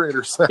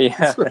refrigerator sounds.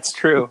 Yeah, that's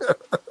true.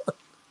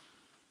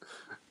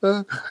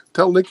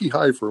 Tell Nikki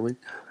hi for me.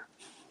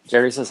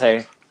 Jerry says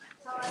hey.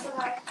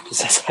 He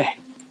says hey.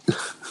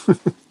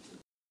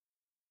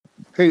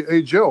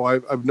 Hey, Joe,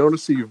 I've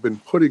noticed that you've been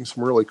putting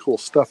some really cool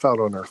stuff out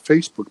on our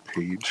Facebook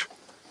page.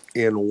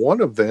 And one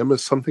of them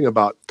is something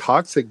about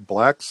toxic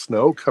black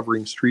snow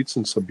covering streets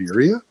in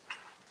Siberia.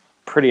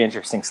 Pretty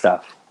interesting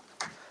stuff.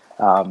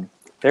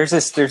 There's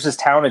this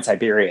town in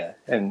Siberia,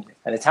 and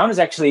the town is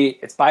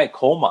it's by a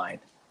coal mine.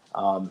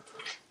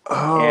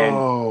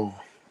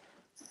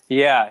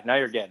 Yeah, now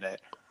you're getting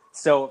it.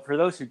 So for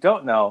those who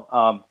don't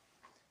know,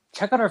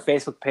 check out our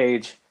Facebook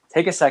page.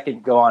 Take a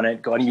second, go on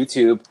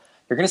YouTube.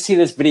 You're going to see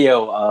this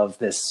video of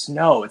this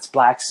snow. It's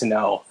black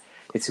snow.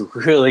 It's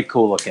really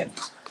cool looking.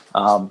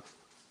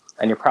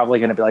 And you're probably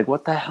going to be like,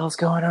 what the hell's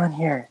going on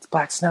here? It's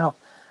black snow.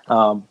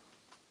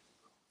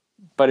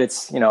 But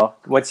it's, you know,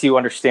 once you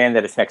understand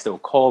that it's next to a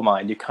coal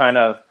mine, you kind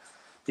of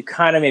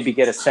maybe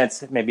get a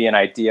sense, maybe an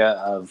idea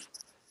of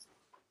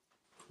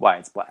why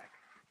it's black.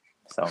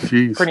 So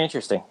Jeez. Pretty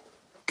interesting.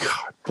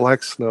 God,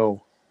 black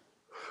snow.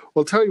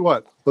 Well, tell you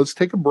what, let's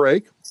take a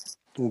break.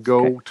 We'll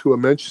go to a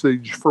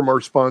message from our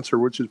sponsor,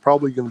 which is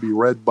probably going to be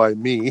read by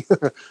me.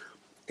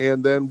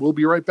 And then we'll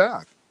be right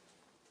back.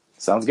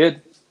 Sounds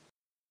good.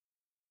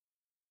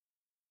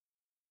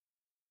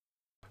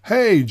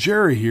 Hey,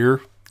 Jerry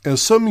here. As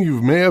some of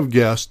you may have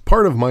guessed,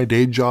 part of my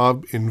day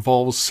job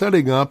involves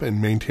setting up and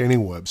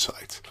maintaining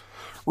websites.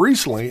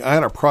 Recently, I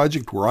had a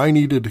project where I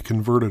needed to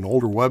convert an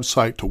older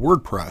website to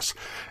WordPress,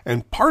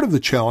 and part of the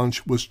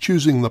challenge was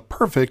choosing the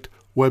perfect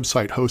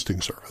website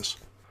hosting service.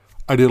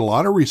 I did a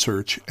lot of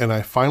research, and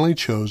I finally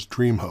chose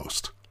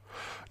DreamHost.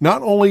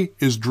 Not only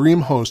is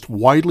DreamHost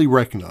widely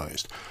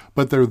recognized,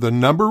 but they're the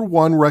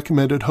 #1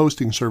 recommended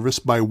hosting service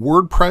by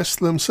WordPress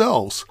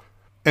themselves.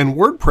 And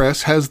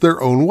WordPress has their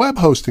own web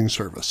hosting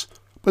service,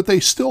 but they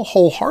still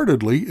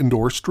wholeheartedly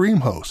endorse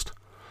DreamHost.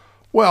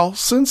 Well,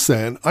 since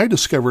then, I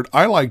discovered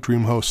I like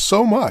DreamHost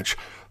so much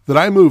that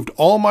I moved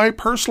all my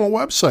personal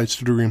websites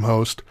to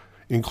DreamHost,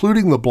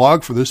 including the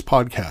blog for this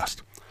podcast.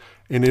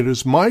 And it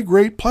is my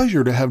great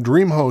pleasure to have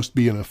DreamHost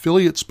be an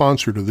affiliate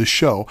sponsor to this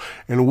show,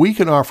 and we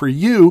can offer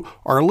you,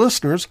 our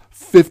listeners,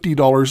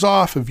 $50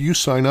 off if you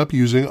sign up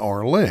using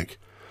our link.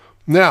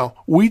 Now,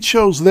 we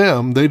chose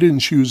them, they didn't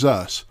choose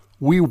us.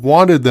 We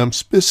wanted them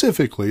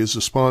specifically as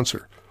a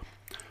sponsor.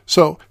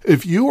 So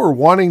if you are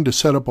wanting to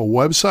set up a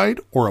website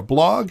or a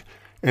blog,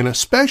 and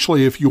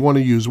especially if you want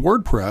to use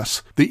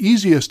WordPress, the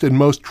easiest and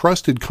most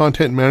trusted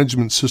content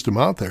management system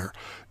out there,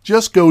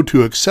 just go to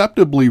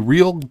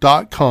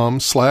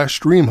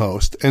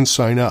acceptablyreal.com/DreamHost and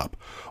sign up.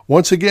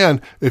 Once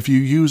again, if you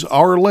use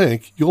our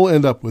link, you'll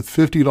end up with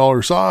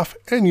 $50 off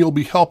and you'll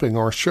be helping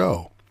our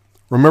show.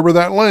 Remember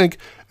that link,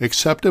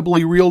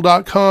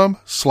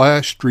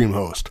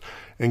 acceptablyreal.com/DreamHost,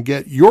 and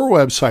get your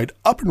website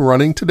up and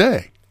running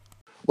today.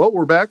 Well,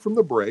 we're back from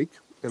the break,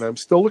 and I'm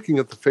still looking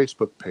at the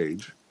Facebook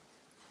page.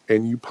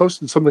 And you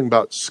posted something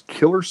about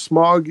killer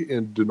smog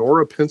in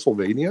Donora,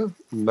 Pennsylvania,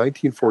 in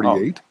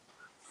 1948.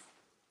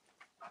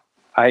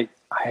 I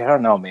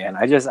don't know, man.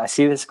 I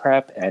see this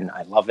crap and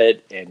I love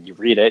it. And you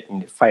read it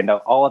and you find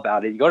out all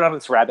about it. You go down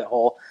this rabbit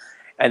hole,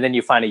 and then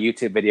you find a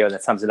YouTube video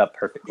that sums it up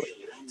perfectly.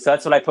 So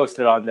that's what I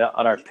posted on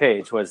our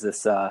page, was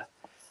this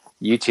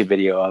YouTube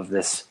video of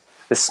this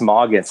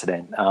smog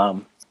incident.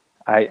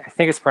 I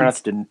think it's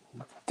pronounced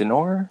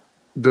Denora.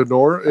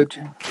 Denora, it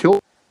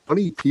killed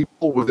 20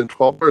 people within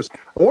 12 hours.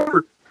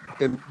 Or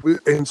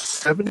and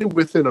 70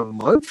 within a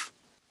month.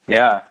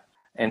 Yeah,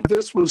 and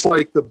this was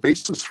like the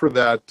basis for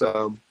that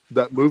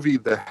that movie,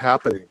 The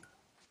Happening.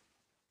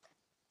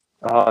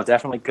 Oh, it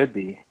definitely could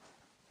be.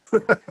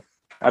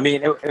 I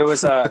mean, it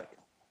was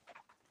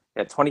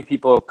 20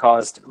 people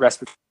caused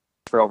respiratory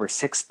for over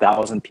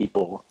 6,000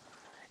 people,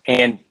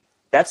 and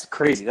that's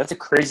crazy. That's a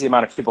crazy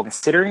amount of people,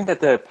 considering that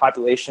the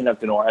population of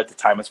Denora at the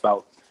time was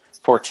about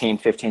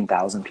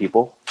 15,000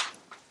 people.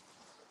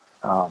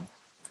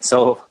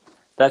 So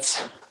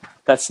that's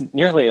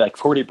nearly like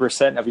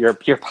 40% of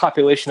your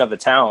population of the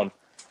town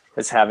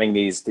is having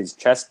these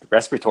chest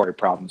respiratory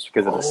problems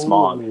because of the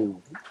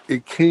smog.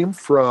 It came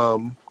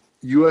from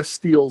U.S.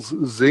 Steel's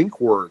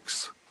Zinc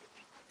Works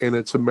and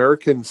its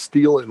American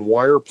Steel and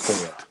Wire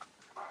plant.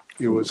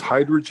 It was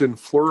hydrogen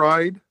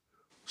fluoride,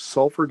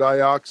 sulfur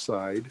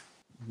dioxide,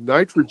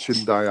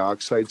 nitrogen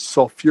dioxide,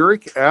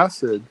 sulfuric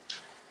acid,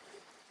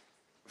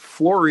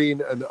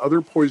 fluorine, and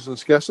other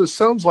poisonous gases.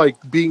 Sounds like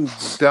being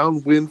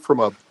downwind from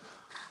a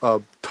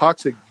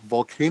toxic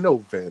volcano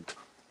vent.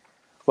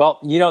 Well,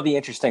 you know, the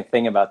interesting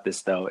thing about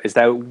this, though, is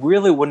that it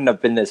really wouldn't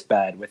have been this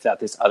bad without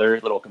this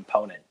other little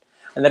component.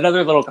 And that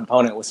other little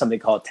component was something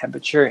called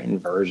temperature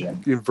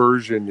inversion.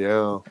 Inversion,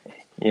 yeah.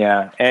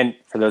 Yeah, and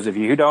for those of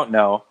you who don't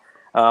know,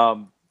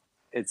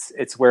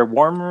 it's where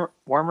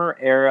warmer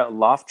air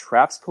aloft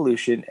traps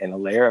pollution in a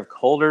layer of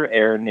colder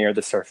air near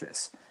the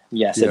surface.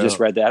 Yes, yeah. I just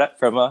read that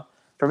from a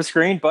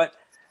screen, but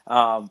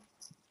I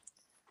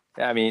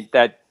mean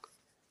that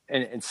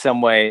in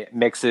some way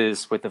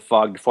mixes with the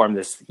fog to form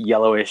this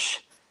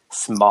yellowish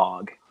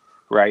smog,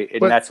 right?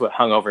 And that's what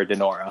hung over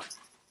Denora.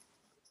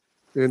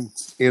 And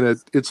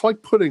it's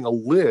like putting a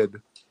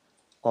lid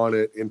on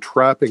it and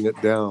trapping it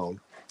down.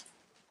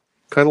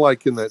 Kind of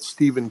like in that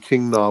Stephen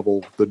King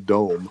novel, The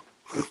Dome.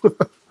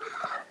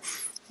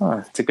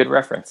 It's a good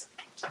reference.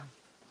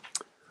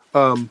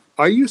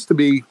 I used to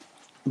be,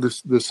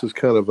 this is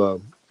kind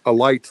of a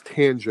light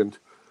tangent,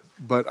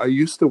 but I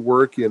used to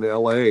work in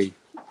L.A.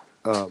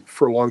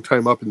 For a long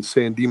time up in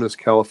San Dimas,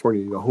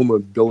 California, the home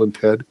of Bill and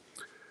Ted.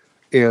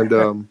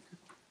 And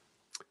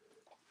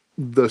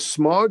the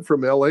smog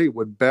from L.A.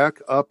 would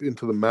back up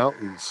into the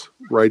mountains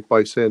right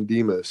by San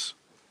Dimas,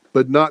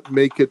 but not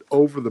make it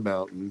over the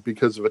mountain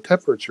because of a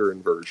temperature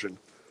inversion.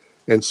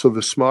 And so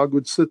the smog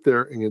would sit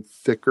there and get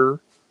thicker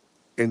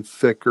and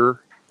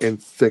thicker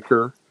and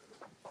thicker.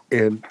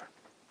 And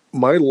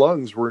my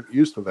lungs weren't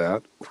used to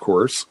that, of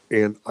course.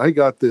 And I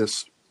got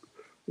this,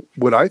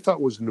 what I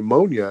thought was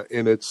pneumonia,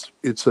 and it's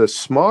a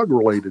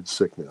smog-related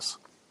sickness.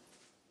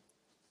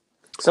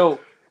 So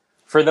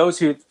for those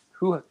who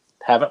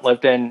haven't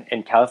lived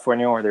in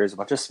California where there's a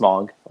bunch of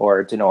smog,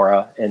 or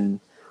Denora in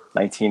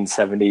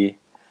 1970,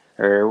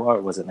 or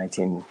what was it,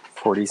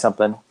 1940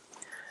 something?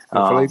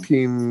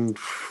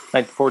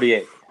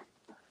 1948.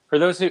 For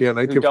those who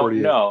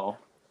don't know,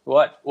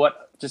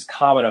 what just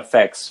common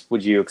effects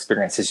would you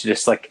experience? Is it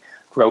just like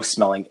gross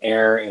smelling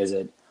air? Is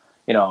it,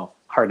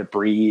 hard to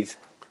breathe?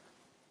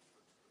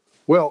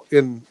 Well,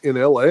 in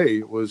LA,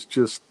 it was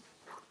just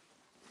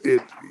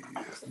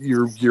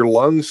your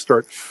lungs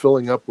start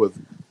filling up with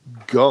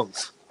gunk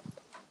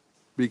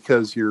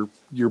because you're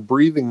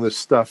breathing this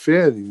stuff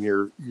in,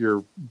 and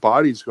your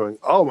body's going,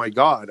 oh my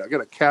God, I got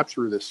to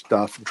capture this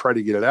stuff and try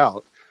to get it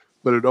out,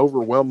 but it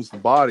overwhelms the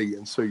body,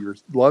 and so your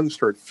lungs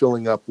start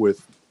filling up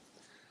with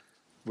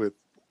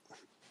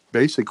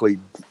basically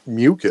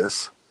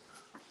mucus,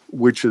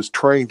 which is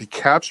trying to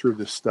capture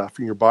this stuff,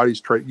 and your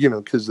body's trying,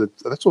 because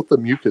that's what the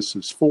mucus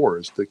is for,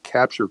 is to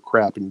capture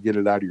crap and get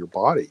it out of your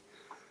body,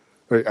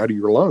 right, out of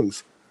your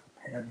lungs.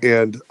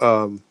 And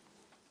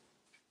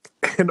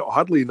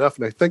oddly enough,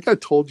 and I think I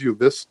told you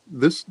this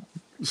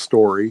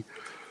story,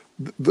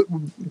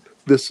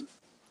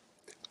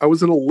 I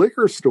was in a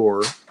liquor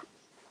store,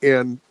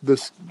 and the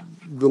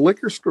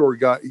liquor store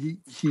guy,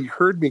 he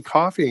heard me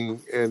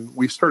coughing, and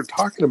we started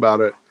talking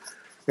about it,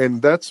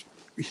 and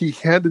he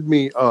handed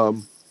me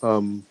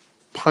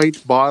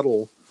pint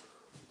bottle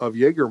of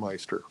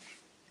Jägermeister.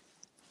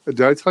 Did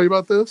I tell you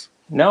about this?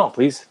 No,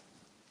 please.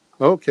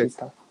 Okay. Please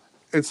tell.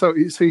 And so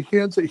he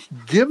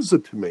gives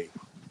it to me.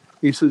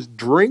 He says,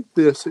 drink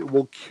this, it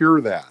will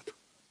cure that.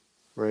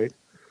 Right?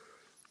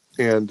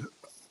 And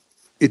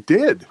it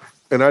did.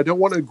 And I don't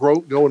want to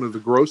go into the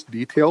gross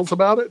details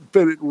about it,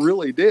 but it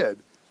really did.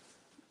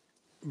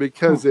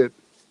 Because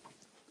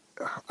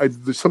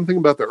there's something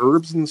about the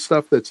herbs and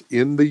stuff that's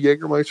in the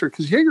Jägermeister.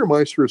 Because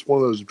Jägermeister is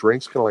one of those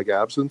drinks, kind of like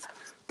absinthe,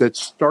 that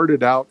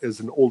started out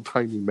as an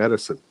old-timey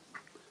medicine.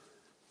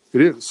 It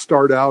didn't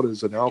start out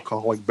as an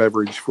alcoholic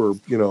beverage for,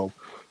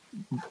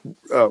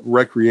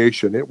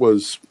 recreation. It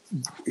was,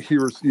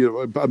 here's,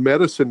 a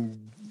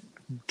medicine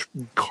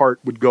cart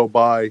would go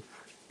by,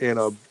 and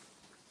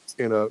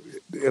a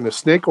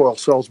snake oil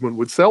salesman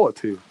would sell it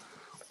to you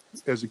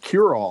as a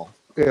cure-all.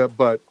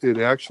 But it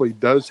actually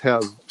does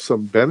have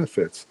some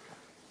benefits.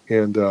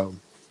 And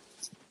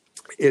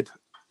it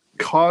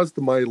caused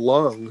my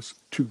lungs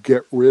to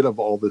get rid of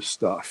all this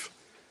stuff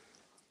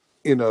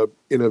in a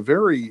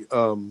very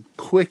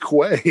quick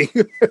way.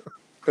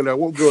 And I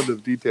won't go into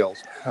the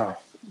details. Oh.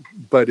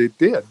 But it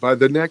did. By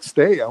the next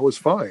day, I was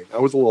fine. I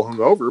was a little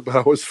hungover, but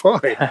I was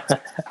fine.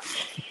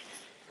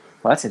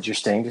 Well, that's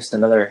interesting. Just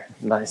another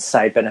nice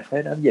side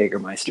benefit of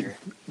Jägermeister.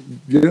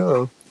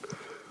 Yeah.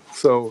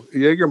 So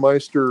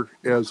Jägermeister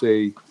as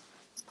a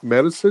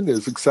medicine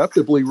is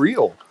acceptably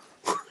real.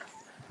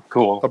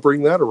 Cool. I'll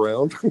bring that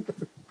around.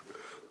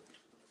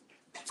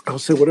 I'll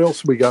say, what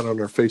else we got on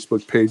our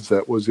Facebook page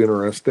that was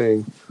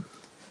interesting?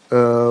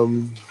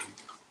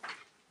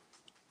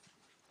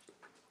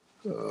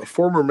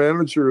 Former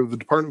manager of the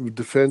Department of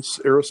Defense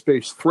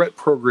Aerospace Threat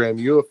Program,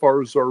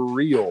 UFOs are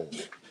real.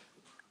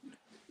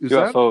 Is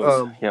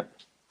UFOs, that, yep.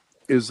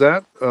 Is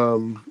that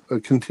a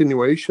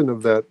continuation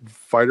of that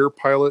fighter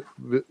pilot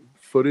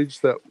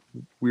footage that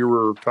we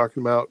were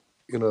talking about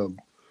in a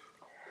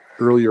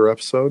earlier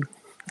episode?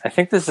 I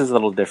think this is a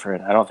little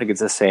different. I don't think it's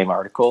the same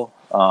article.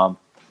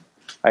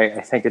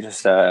 I think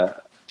it's just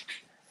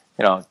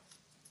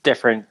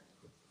different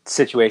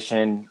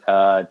situation,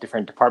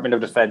 different Department of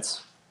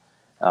Defense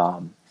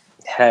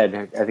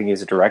head. I think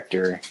he's a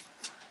director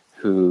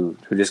who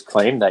just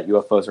claimed that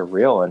UFOs are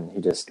real, and he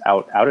just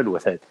outed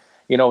with it.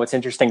 You know what's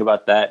interesting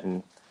about that,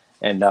 and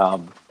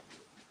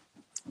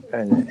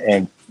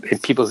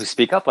people who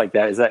speak up like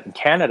that is that in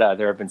Canada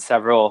there have been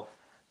several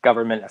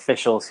government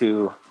officials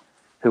who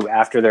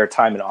after their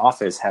time in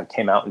office have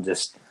came out and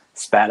just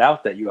spat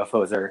out that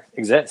UFOs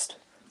exist.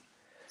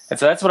 And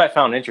so that's what I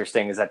found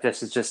interesting, is that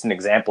this is just an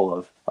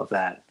example of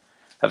a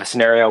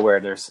scenario where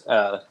there's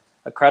a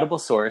credible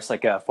source,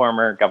 like a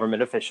former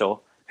government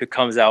official, who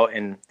comes out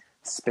and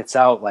spits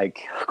out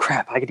like,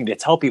 crap, I need to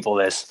tell people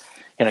this.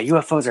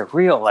 UFOs are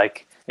real.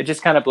 Like, it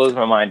just kind of blows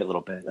my mind a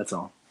little bit. That's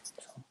all.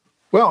 So.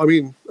 Well, I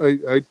mean,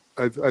 I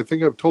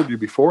think I've told you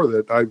before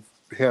that I've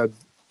had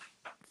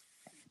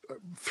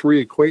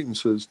 3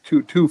 acquaintances,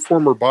 two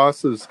former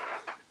bosses,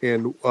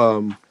 and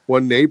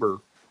one neighbor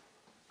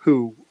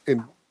who,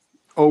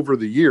 over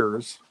the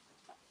years,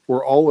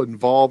 were all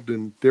involved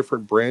in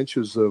different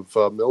branches of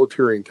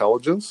military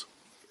intelligence,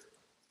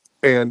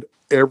 and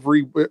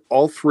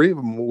all 3 of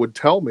them would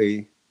tell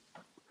me,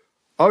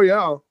 "Oh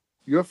yeah,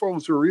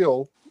 UFOs are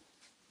real,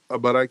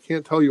 but I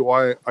can't tell you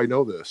why I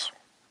know this."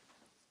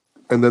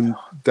 And then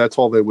that's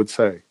all they would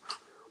say.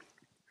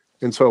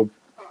 And so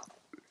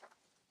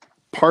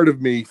part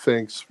of me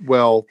thinks,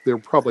 well, they're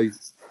probably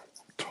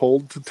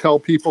told to tell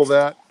people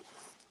that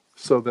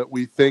so that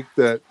we think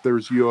that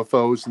there's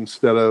UFOs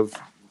instead of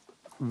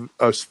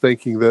us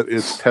thinking that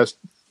it's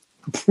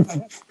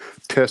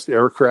test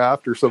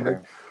aircraft or something.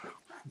 Sure.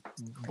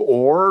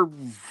 Or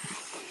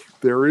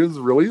there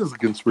really is a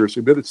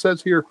conspiracy. But it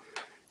says here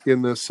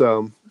in this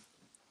thing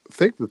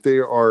that they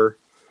are,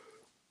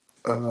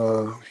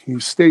 he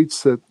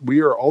states that we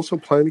are also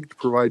planning to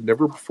provide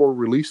never before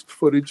released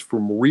footage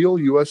from real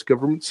U.S.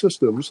 government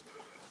systems,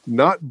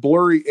 not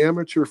blurry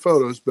amateur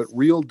photos, but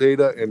real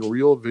data and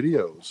real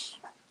videos.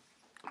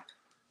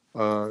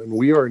 And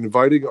we are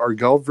inviting our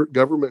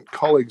government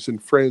colleagues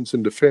and friends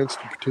in defense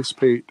to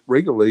participate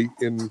regularly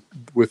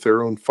with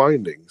their own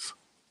findings.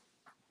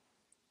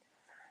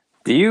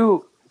 Do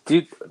you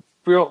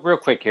real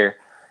quick here?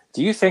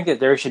 Do you think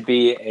that there should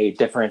be a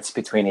difference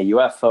between a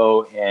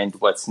UFO and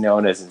what's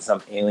known as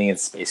some alien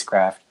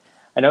spacecraft?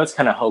 I know it's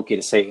kind of hokey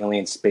to say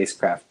alien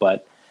spacecraft,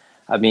 but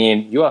I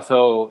mean,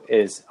 UFO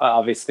is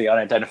obviously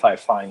unidentified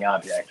flying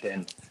object,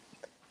 and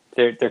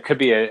there could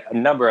be a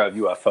number of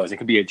UFOs. It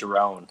could be a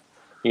drone.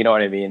 You know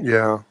what I mean?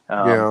 Yeah.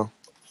 Yeah.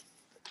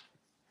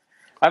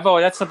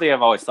 That's something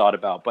I've always thought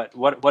about. But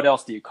what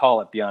else do you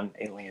call it beyond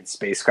alien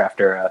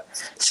spacecraft or a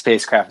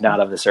spacecraft not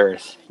of this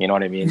earth? You know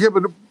what I mean? Yeah,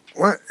 but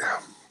what?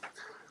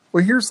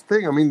 Well, here's the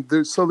thing. I mean,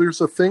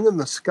 there's a thing in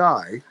the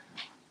sky,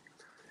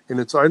 and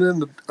it's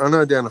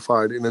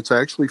unidentified, and it's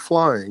actually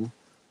flying.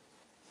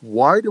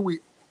 Why do we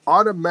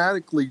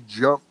automatically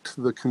jump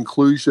to the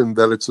conclusion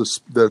that it's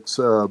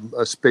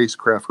a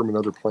spacecraft from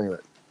another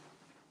planet?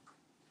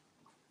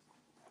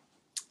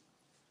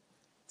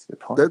 That's a good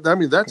point. I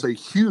mean, that's a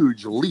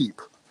huge leap.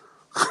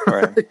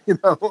 Right.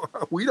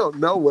 We don't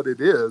know what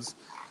it is,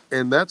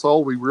 and that's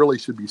all we really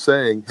should be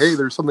saying. Hey,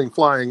 there's something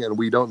flying, and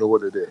we don't know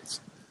what it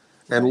is.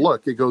 And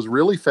look, it goes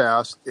really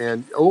fast,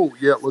 and oh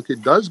yeah, look,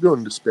 it does go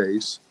into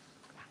space.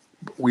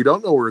 We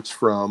don't know where it's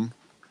from,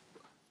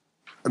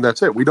 and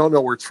that's it. We don't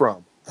know where it's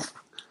from.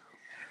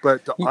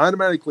 But to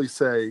automatically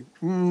say,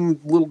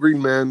 little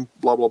green men,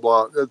 blah blah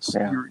blah,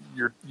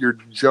 you're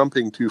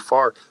jumping too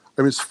far.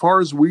 I mean, as far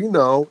as we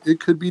know, it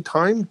could be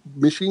time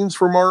machines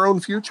from our own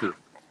future.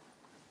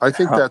 I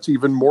think that's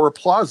even more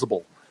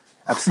plausible.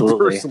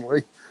 Absolutely.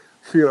 Personally,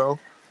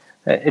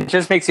 It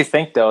just makes you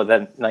think, though,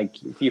 that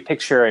like if you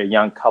picture a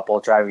young couple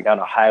driving down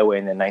a highway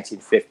in the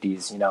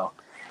 1950s,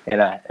 in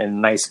a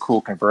nice,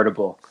 cool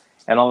convertible,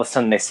 and all of a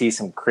sudden they see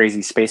some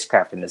crazy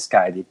spacecraft in the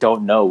sky. They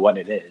don't know what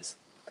it is,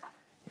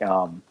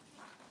 and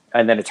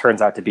then it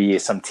turns out to be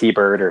some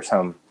T-bird or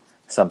some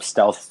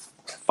stealth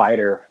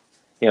fighter,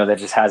 that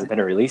just hasn't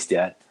been released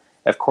yet.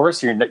 of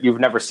course, you've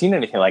never seen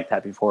anything like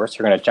that before, so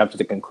you're going to jump to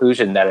the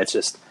conclusion that it's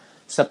just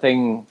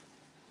something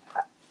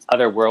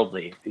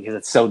otherworldly because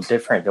it's so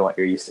different than what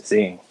you're used to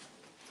seeing.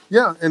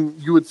 Yeah, and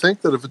you would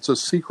think that if it's a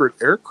secret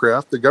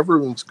aircraft, the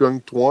government's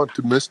going to want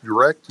to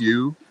misdirect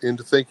you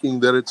into thinking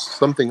that it's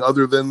something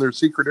other than their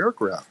secret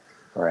aircraft.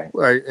 Right.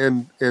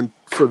 And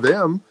for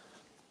them,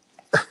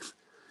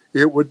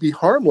 it would be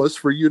harmless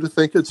for you to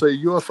think it's a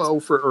UFO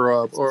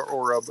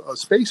or a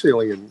space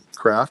alien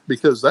craft,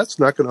 because that's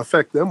not going to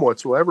affect them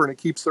whatsoever, and it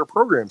keeps their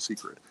program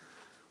secret.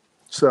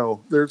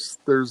 So there's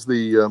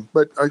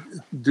but I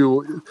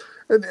do,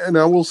 and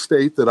I will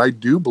state that I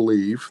do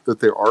believe that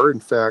there are in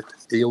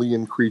fact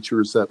alien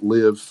creatures that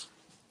live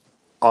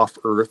off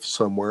Earth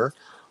somewhere,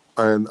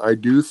 and I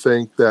do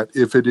think that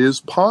if it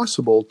is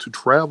possible to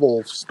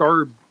travel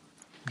star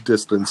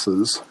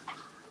distances,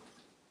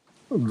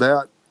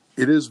 that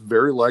it is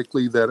very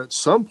likely that at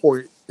some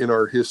point in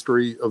our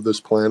history of this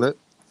planet,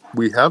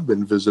 we have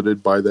been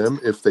visited by them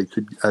if they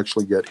could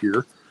actually get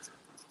here.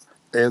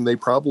 And they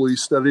probably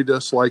studied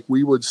us like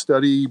we would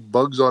study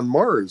bugs on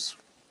Mars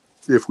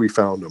if we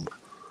found them.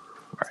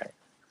 Right.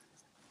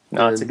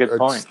 No, that's a good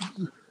point.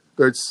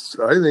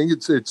 I think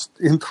it's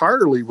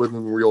entirely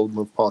within the realm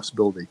of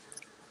possibility.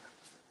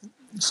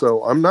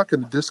 So I'm not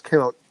going to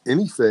discount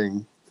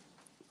anything.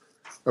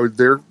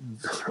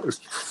 As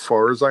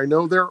far as I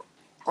know, there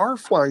are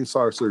flying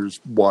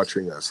saucers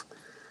watching us.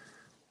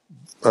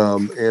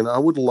 And I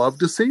would love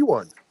to see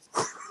one.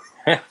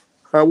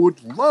 I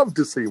would love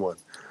to see one.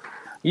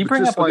 You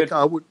bring up Go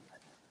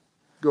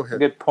ahead. a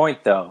good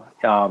point, though.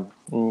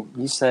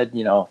 You said,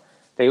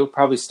 they would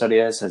probably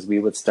study us as we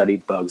would study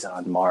bugs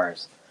on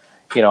Mars.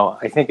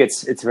 I think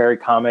it's very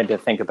common to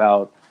think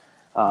about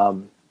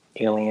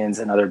aliens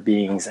and other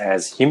beings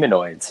as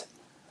humanoids,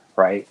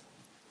 right?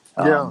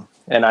 Yeah.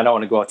 And I don't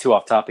want to go too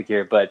off topic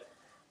here, but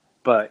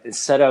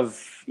instead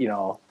of,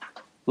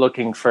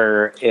 looking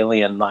for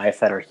alien life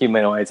that are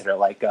humanoids that are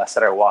like us,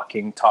 that are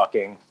walking,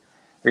 talking,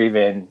 or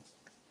even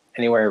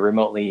anywhere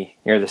remotely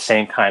near the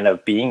same kind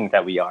of being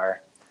that we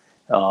are,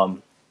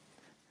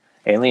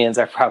 aliens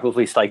are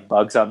probably like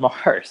bugs on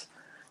Mars.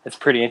 It's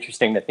pretty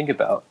interesting to think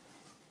about.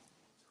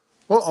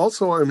 Well,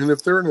 also, I mean,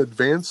 if they're an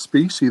advanced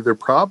species, they're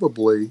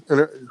probably,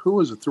 and who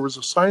was it? There was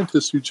a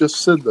scientist who just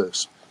said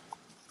this.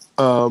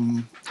 A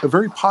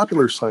very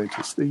popular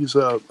scientist. He's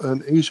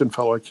an Asian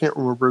fellow. I can't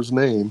remember his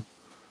name.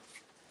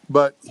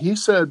 But he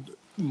said,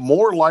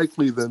 more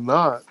likely than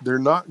not, they're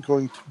not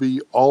going to be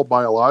all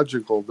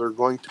biological. They're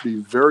going to be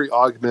very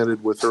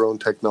augmented with their own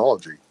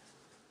technology.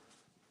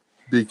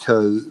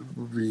 Because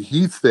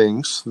he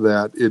thinks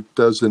that it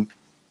doesn't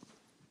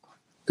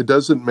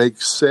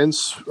make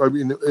sense. I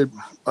mean,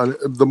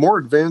 the more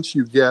advanced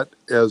you get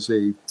as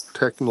a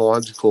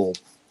technological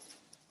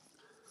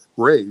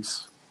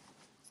race,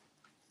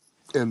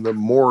 and the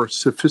more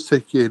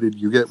sophisticated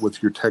you get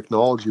with your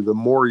technology, the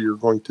more you're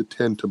going to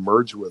tend to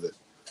merge with it.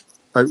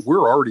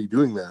 We're already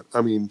doing that.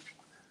 I mean,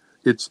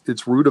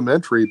 it's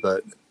rudimentary,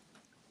 but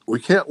we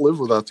can't live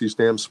without these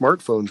damn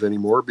smartphones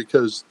anymore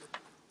because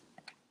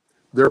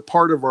they're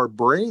part of our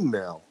brain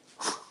now.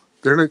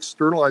 They're an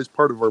externalized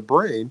part of our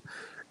brain,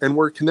 and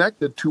we're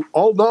connected to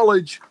all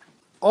knowledge.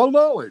 All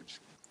knowledge.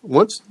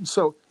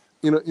 So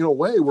in a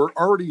way, we're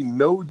already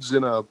nodes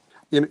in a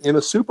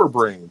super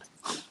brain.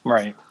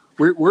 Right.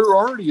 We're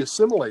already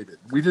assimilated.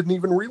 We didn't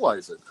even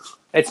realize it.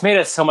 It's made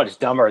us so much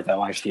dumber,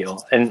 though, I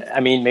feel. And I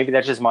mean, maybe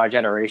that's just my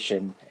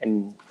generation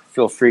and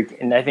feel free.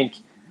 And I think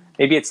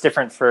maybe it's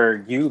different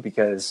for you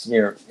because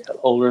you're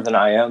older than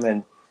I am.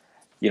 And,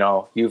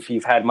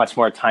 you've had much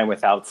more time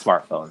without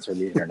smartphones or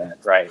the internet,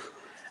 right?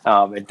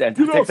 Get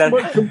off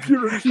my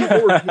computer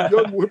keyboard, you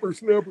young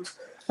whippersnapper.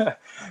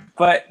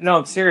 But no,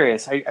 I'm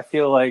serious. I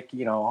feel like,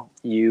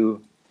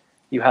 you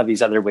have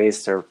these other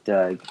ways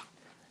to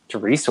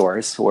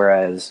resource,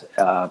 whereas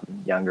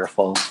younger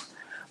folks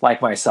like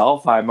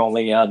myself, I'm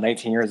only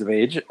 19 years of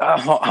age,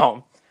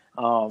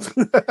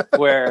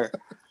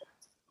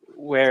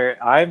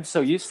 where I'm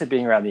so used to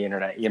being around the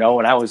internet.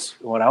 When I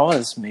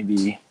was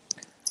maybe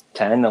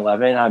 10,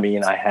 11, I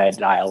mean, I had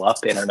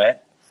dial-up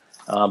internet,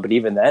 but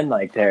even then,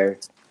 the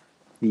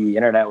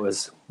internet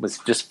was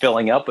just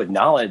filling up with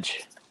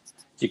knowledge.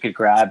 You could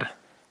grab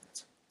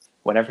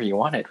whatever you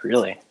wanted,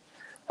 really.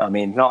 I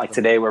mean, not like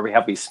today where we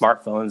have these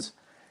smartphones.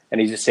 And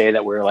you just say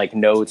that we're like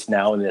nodes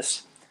now in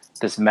this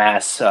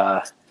mass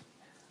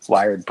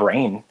wired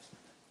brain.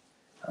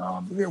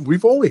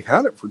 We've only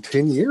had it for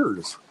 10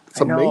 years.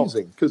 It's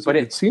amazing because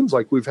it seems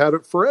like we've had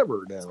it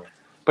forever now.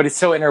 But it's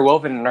so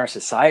interwoven in our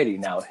society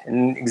now.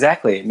 And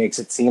exactly, it makes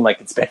it seem like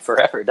it's been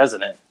forever,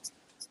 doesn't it?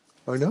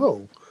 I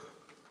know.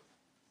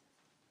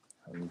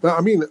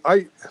 I mean,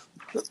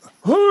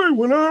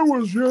 when I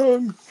was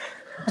young,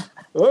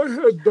 I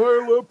had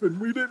dial-up and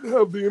we didn't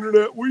have the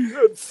internet. We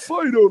had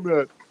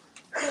FidoNet.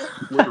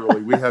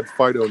 Literally, we had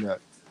FidoNet.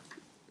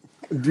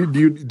 Do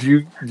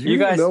you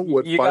guys know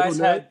what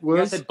FidoNet was? You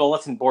guys had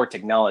bulletin board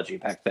technology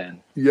back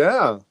then.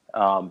 Yeah.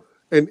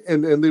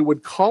 And they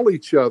would call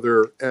each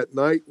other at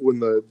night when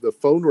the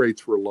phone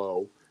rates were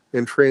low,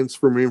 and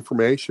transfer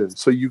information.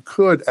 So you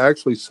could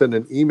actually send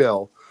an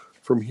email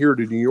from here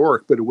to New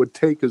York, but it would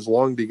take as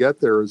long to get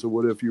there as it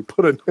would if you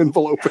put an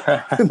envelope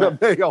in the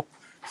mail.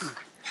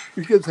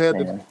 Because it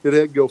had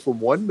to go from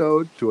one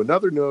node to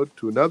another node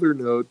to another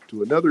node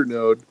to another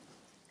node,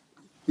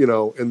 you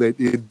know, and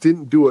it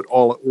didn't do it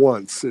all at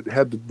once. It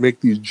had to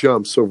make these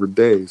jumps over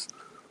days.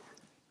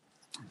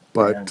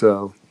 But,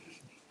 and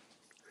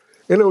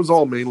it was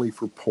all mainly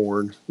for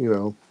porn, you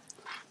know.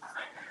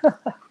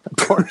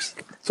 Porn.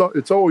 So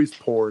it's always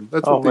porn.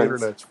 That's what the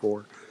internet's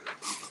for.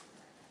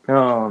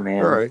 Oh,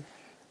 man. All right.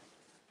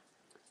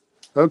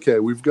 Okay,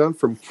 we've gone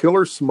from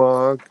killer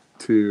smog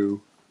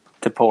to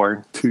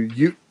porn to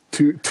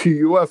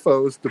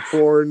UFOs to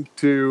porn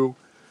to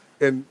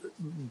and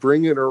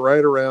bringing it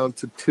right around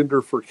to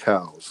Tinder for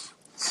cows.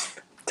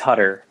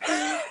 Tutter.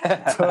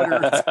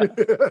 Tutter.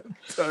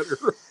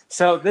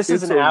 So this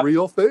is an app,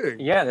 real thing.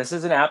 Yeah, this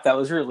is an app that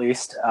was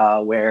released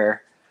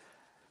where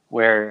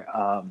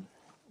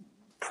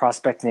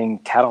prospecting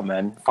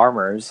cattlemen,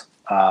 farmers,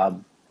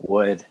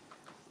 would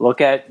look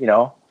at, you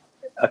know,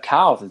 a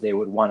cow that they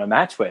would want to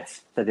match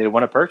with, that they would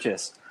want to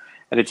purchase.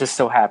 And it just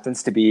so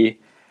happens to be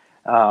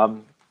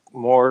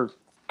more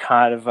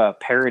kind of a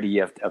parody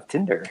of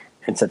Tinder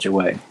in such a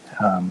way.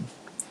 I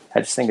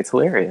just think it's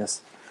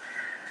hilarious.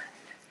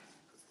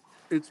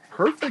 It's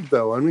perfect,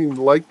 though. I mean,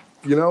 like,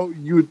 you know,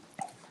 you'd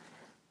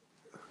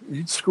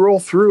scroll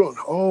through and,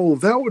 oh,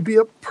 that would be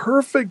a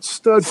perfect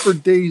stud for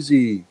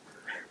Daisy,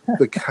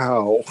 the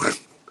cow.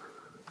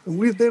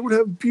 And they would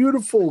have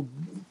beautiful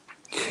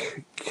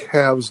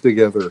calves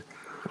together.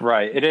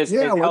 Right. It is.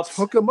 Yeah, let's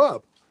hook them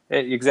up.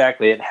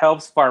 Exactly. It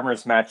helps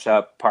farmers match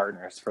up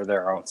partners for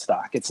their own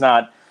stock. It's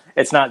not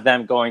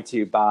them going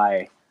to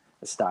buy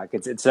a stock.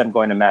 It's them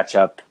going to match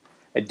up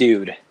a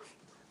dude,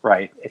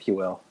 right, if you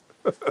will.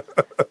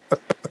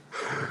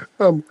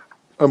 I'm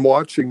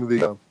watching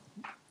the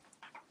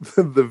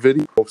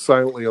video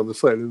silently on the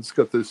side, and it's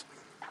got this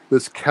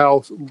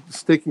cow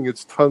sticking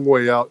its tongue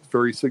way out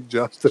very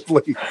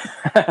suggestively.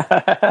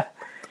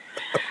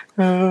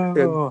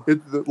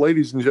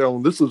 Ladies and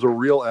gentlemen, this is a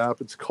real app.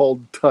 It's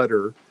called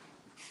Tutter.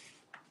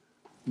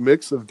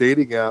 Mix of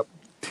dating app,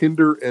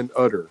 Tinder and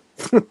Udder.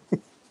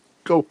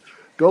 Go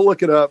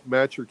look it up.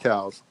 Match your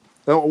cows.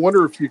 Now, I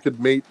wonder if you could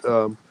mate.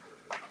 You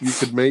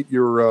could mate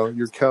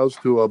your cows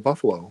to a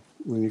buffalo,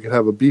 and you could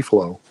have a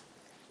beefalo.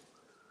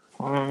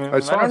 I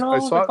don't know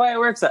if it quite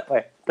works that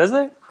way. Does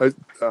it? I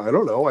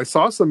don't know. I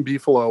saw some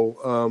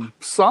beefalo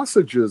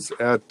sausages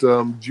at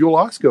Jewel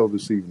Osco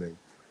this evening.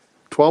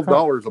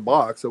 $12 a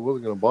box. I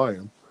wasn't going to buy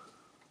them.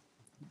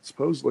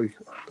 Supposedly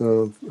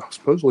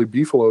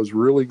beefalo is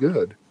really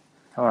good.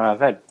 Oh, I've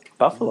had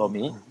buffalo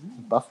meat,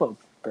 buffalo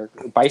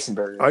burger, bison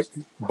burgers.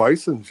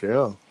 Bisons,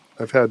 yeah.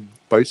 I've had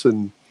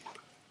bison.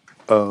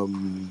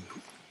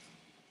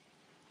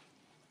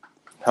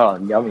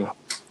 Yummy.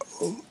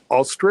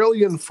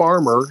 Australian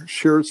farmer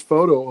shares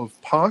photo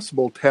of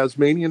possible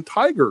Tasmanian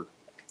tiger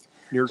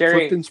near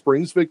Clifton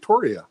Springs,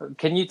 Victoria.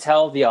 Can you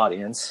tell the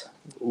audience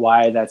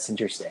why that's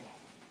interesting?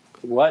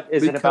 What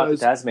is it about the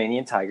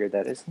Tasmanian tiger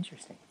that is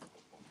interesting?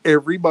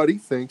 Everybody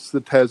thinks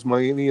the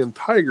Tasmanian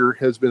tiger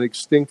has been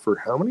extinct for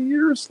how many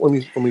years? Let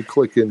me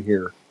click in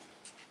here.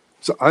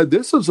 So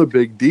this is a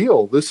big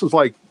deal. This is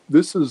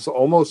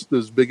almost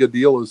as big a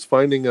deal as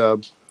finding a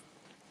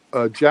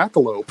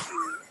jackalope.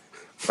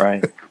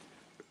 Right.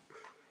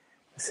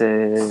 This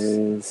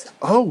is...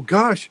 Oh,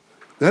 gosh.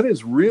 That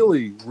is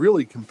really,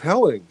 really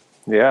compelling.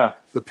 Yeah.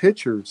 The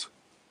pictures.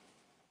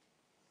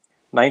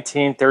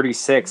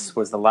 1936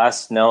 was the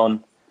last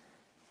known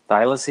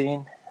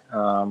thylacine.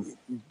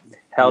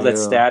 Held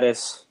its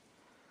status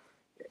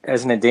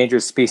as an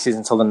endangered species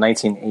until the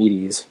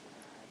 1980s.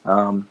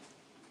 And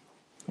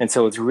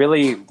so it's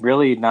really,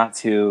 really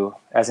not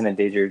as an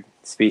endangered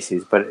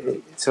species,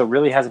 so it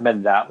really hasn't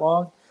been that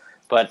long,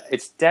 but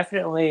it's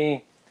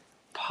definitely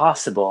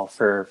possible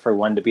for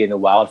one to be in the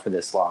wild for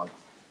this long,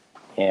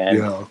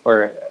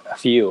 or a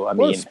few. I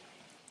mean,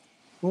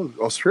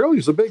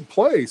 Australia's a big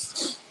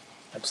place.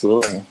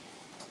 Absolutely.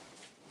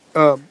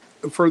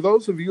 For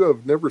those of you who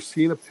have never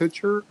seen a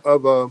picture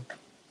of a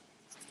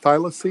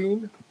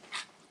thylacine,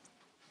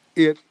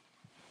 it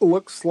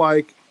looks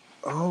like,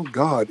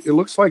 it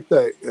looks like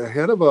the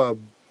head of a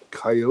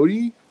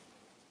coyote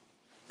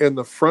and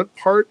the front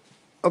part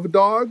of a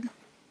dog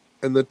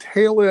and the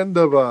tail end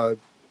of a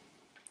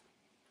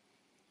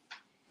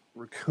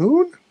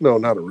raccoon? No,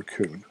 not a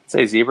raccoon.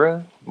 Say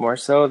zebra, more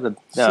so.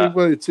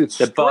 It's the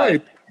striped.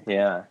 butt.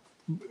 Yeah.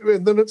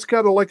 And then it's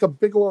got a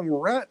big long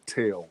rat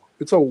tail.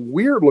 It's a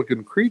weird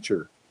looking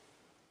creature.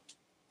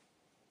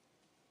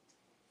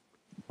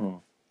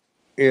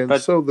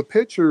 And so the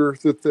picture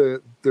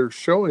that they're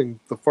showing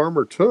the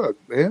farmer took,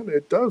 man,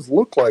 it does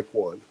look like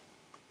one.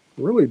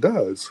 It really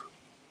does.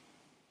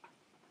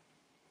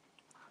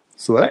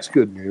 So that's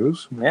good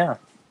news. Yeah.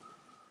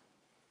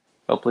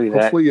 Hopefully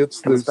there's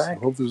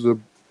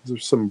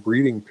some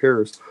breeding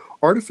pairs.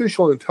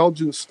 Artificial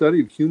intelligence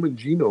study of human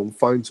genome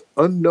finds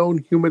unknown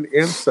human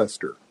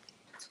ancestor.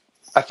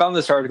 I found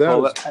this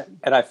article,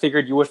 and I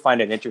figured you would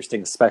find it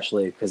interesting,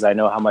 especially because I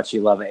know how much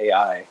you love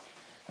AI,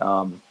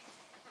 and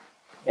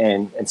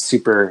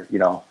super,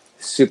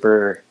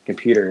 super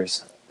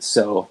computers.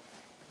 So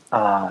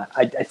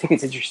I think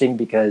it's interesting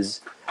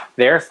because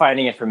they're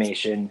finding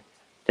information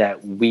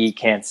that we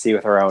can't see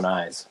with our own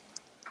eyes.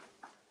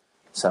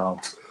 So,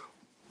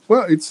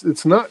 well,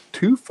 it's not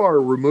too far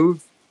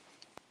removed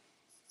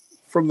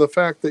from the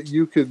fact that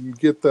you can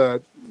get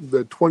the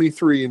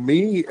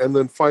 23andMe and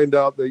then find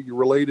out that you're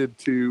related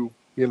to,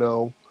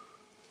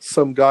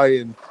 some guy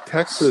in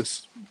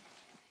Texas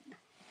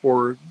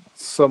or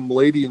some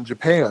lady in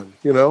Japan,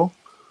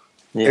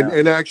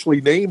 and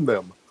actually name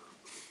them.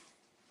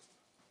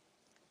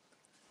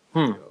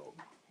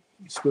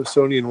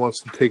 Smithsonian wants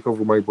to take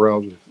over my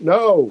browser.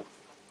 No!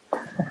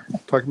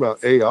 Talking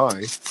about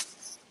AI.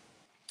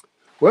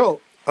 Well,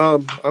 I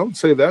would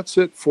say that's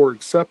it for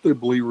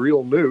acceptably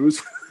real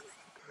news.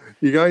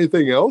 You got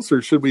anything else,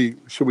 or should we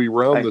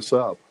round this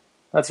up?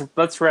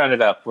 Let's round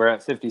it up. We're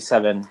at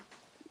 57,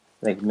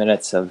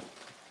 minutes of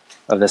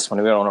this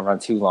one. We don't want to run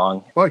too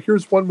long. Well,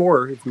 here's one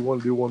more if you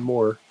want to do one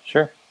more.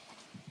 Sure.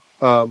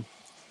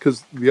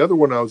 Because the other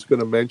one I was going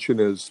to mention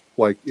is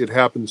it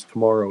happens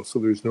tomorrow, so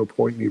there's no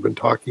point in even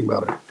talking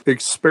about it.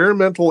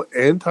 Experimental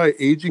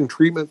anti-aging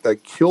treatment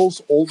that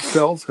kills old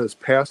cells has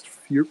passed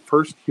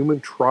first human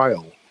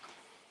trial.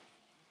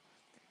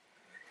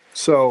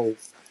 So,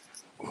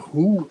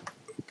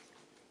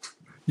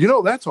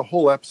 that's a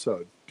whole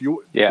episode.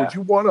 Would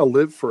you want to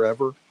live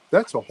forever?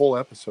 That's a whole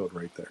episode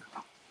right there.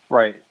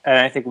 Right, and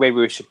I think maybe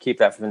we should keep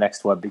that for the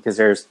next one because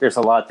there's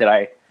a lot that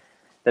I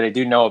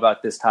do know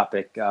about this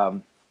topic.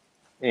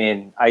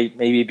 And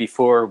maybe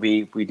before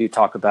we do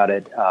talk about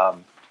it,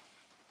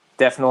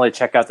 definitely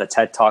check out the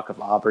TED Talk of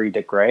Aubrey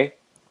de Grey.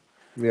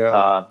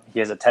 Yeah, he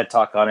has a TED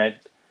Talk on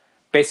it.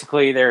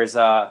 Basically, there's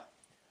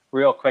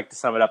real quick to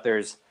sum it up.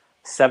 There's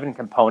 7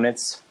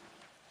 components,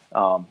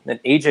 and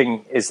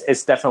aging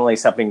is definitely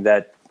something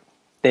that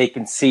they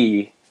can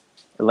see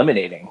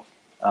eliminating.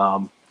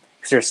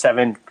 Because there's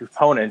 7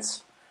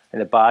 components in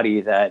the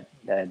body that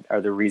are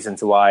the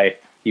reasons why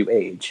you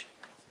age,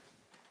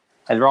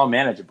 and they're all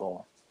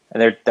manageable.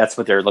 And that's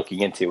what they're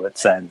looking into at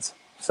SENS.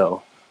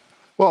 So,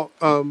 well,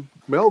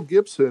 Mel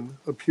Gibson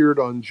appeared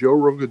on Joe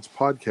Rogan's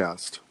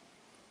podcast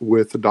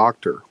with a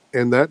doctor,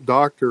 and that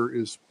doctor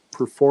is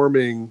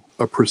performing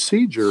a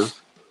procedure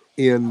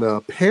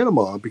in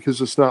Panama because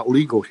it's not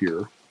legal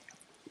here,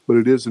 but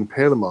it is in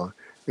Panama.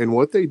 And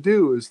what they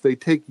do is they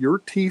take your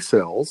T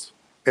cells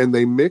and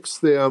they mix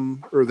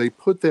them, or they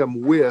put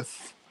them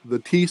with the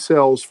T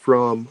cells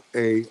from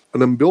an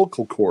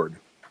umbilical cord,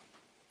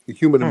 a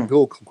human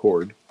umbilical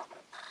cord.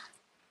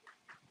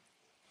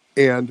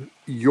 And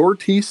your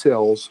T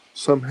cells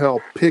somehow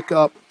pick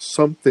up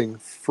something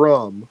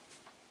from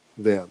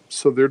them.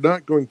 So they're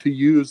not going to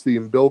use the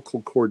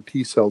umbilical cord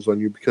T cells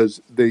on you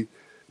because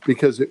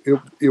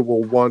it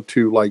will want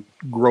to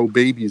grow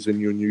babies in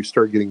you and you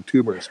start getting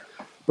tumors.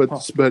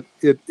 But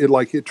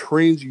it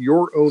trains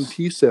your own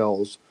T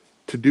cells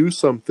to do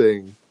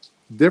something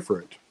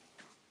different.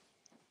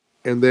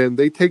 And then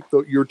they take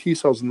your T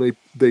cells and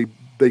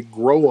they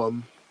grow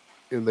them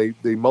and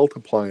they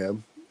multiply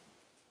them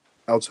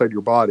outside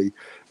your body,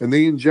 and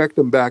they inject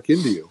them back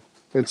into you.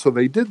 And so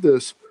they did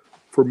this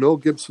for Mel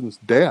Gibson's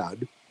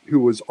dad, who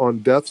was on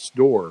death's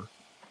door.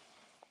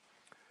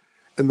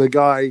 And the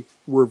guy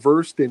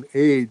reversed in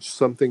age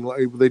something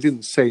like, they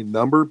didn't say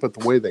number, but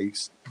the way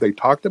they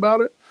talked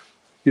about it,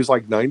 he was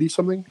 90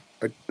 something,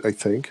 I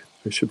think.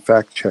 I should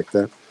fact check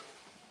that.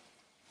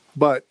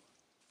 But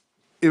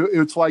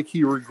it's like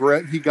he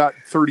got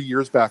 30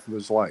 years back of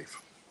his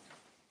life.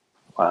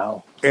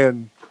 Wow.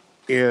 And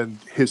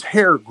his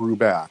hair grew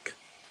back,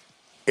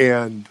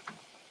 and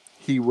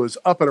he was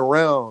up and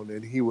around,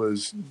 and he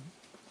was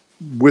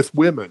with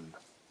women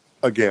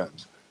again.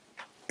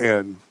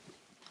 And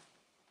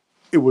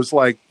it was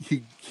like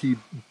he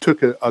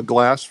took a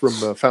glass from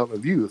the Fountain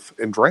of Youth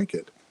and drank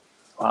it.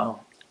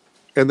 Wow.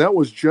 And that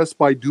was just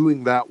by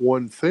doing that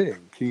one thing.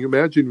 Can you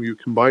imagine you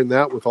combine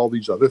that with all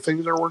these other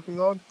things they're working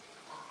on?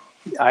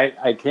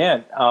 I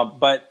can.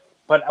 But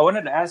I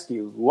wanted to ask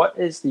you, what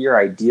is your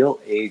ideal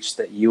age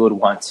that you would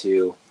want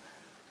to,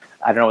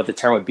 I don't know what the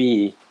term would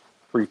be,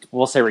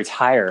 we'll say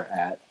retire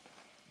at?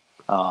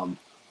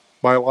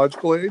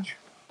 Biological age?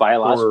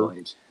 Biological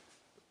age.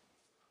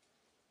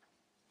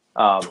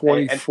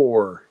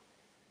 24.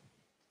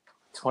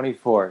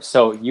 24.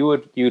 So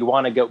you'd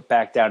want to go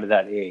back down to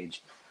that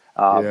age.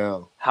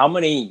 Yeah. How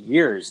many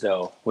years,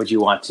 though, would you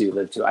want to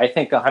live to? I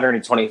think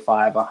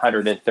 125,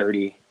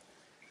 130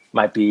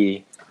 might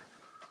be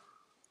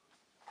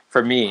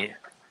for me.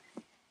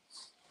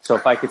 So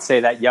if I could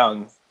stay that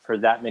young for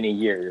that many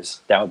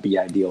years, that would be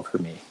ideal for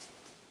me.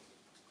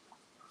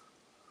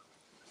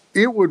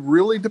 It would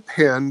really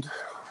depend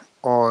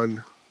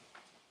on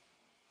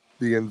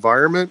the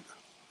environment,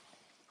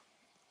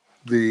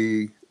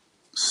 the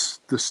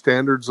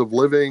standards of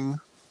living,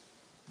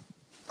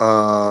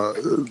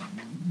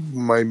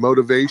 my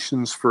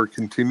motivations for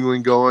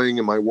continuing going.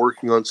 Am I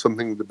working on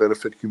something to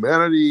benefit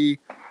humanity?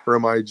 or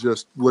am I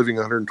just living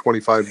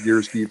 125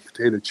 years to eat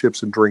potato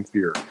chips and drink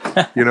beer?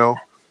 You know?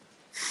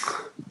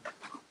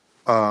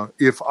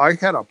 If I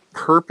had a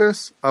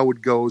purpose, I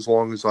would go as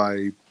long as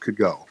I could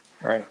go.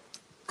 Right.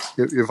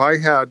 If I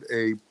had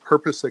a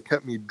purpose that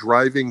kept me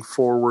driving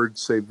forward,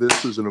 say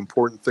this is an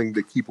important thing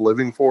to keep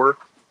living for,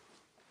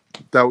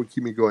 that would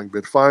keep me going.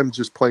 But if I'm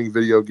just playing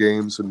video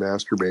games and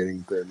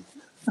masturbating, then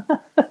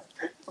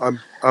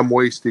I'm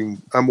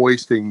wasting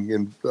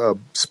in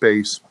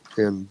space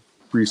and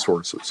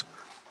resources,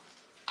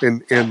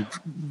 and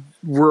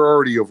we're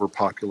already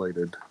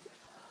overpopulated,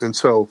 and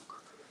so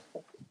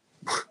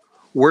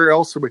where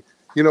else are we?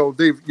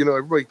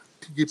 Everybody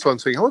keeps on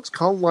saying, "Oh, let's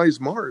colonize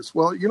Mars."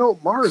 Well,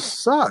 Mars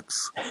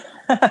sucks.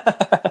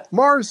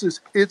 Mars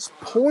it's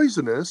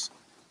poisonous.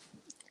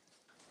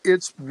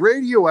 It's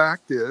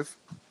radioactive.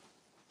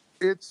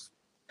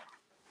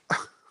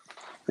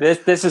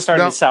 This is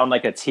starting to sound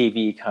like a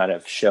TV kind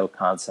of show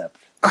concept.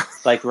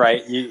 Like,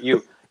 right,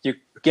 you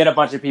get a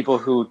bunch of people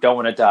who don't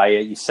want to die.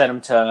 You send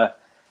them to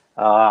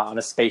on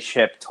a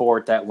spaceship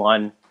toward that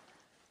one,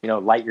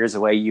 light years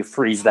away. You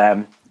freeze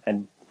them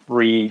and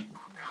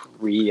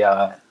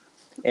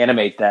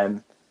animate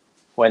them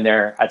when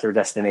they're at their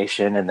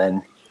destination, and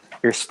then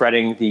you're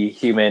spreading the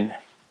human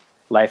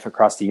life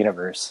across the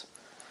universe.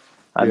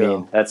 I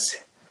mean,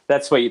 that's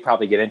what you'd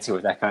probably get into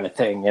with that kind of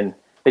thing. And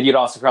then you'd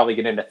also probably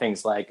get into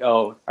things like,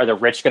 oh, are the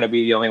rich going to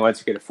be the only ones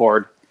who can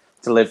afford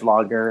to live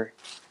longer?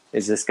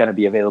 Is this going to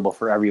be available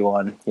for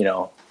everyone?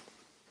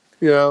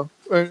 Yeah.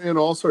 And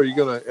also, are you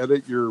going to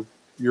edit your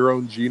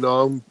own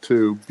genome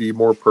to be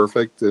more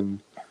perfect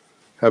and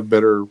have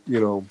better,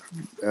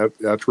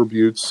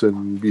 attributes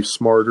and be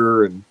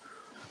smarter? And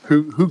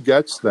who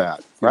gets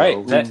that?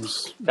 Right.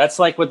 That's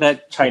like what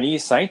that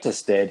Chinese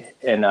scientist did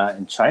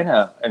in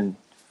China and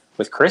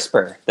with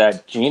CRISPR,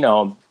 that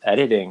genome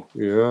editing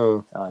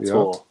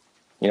tool.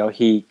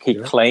 He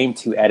claimed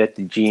to edit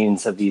the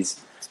genes of these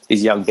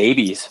young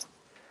babies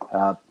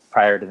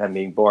prior to them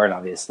being born,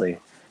 obviously,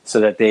 so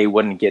that they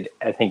wouldn't get,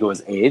 I think it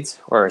was AIDS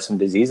or some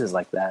diseases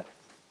like that.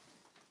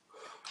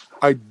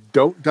 I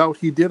don't doubt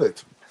he did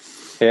it.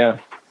 Yeah.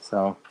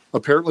 So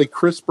apparently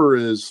CRISPR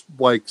is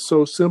like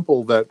so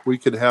simple that we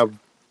could have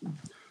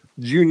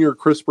junior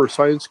CRISPR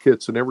science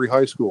kits in every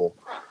high school.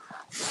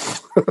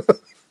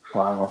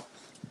 Wow.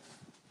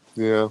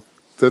 Yeah,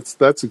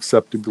 that's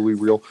acceptably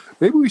real.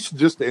 Maybe we should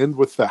just end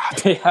with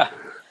that. Yeah.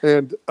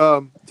 And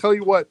tell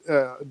you what,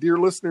 dear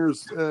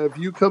listeners, if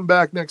you come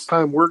back next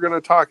time, we're going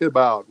to talk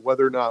about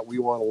whether or not we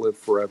want to live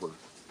forever.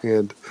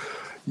 And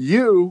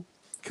you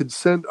could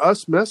send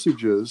us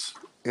messages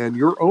and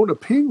your own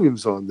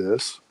opinions on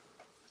this.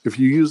 If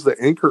you use the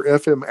Anchor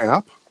FM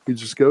app, you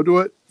just go to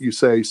it. You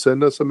say,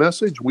 send us a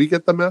message. We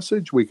get the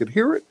message. We could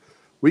hear it.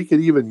 We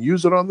could even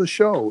use it on the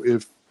show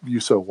if you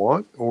so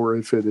want, or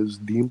if it is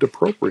deemed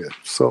appropriate.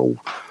 So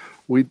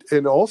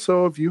and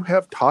also if you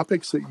have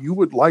topics that you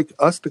would like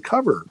us to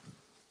cover,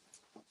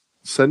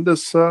 send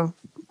us your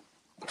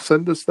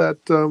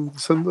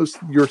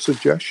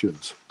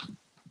suggestions.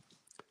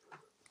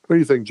 What do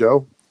you think,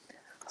 Joe?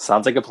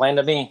 Sounds like a plan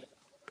to me.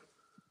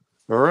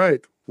 All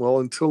right. Well,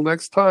 until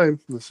next time,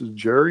 this is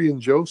Jerry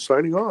and Joe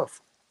signing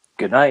off.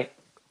 Good night.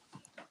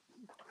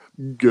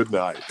 Good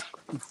night.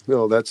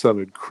 No, that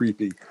sounded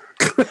creepy.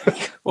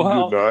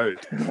 Well,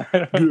 good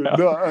night. Good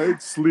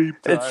night. Sleep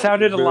tight. It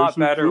sounded a lot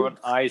better when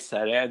I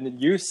said it, and then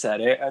you said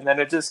it, and then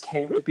it just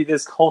came to be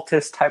this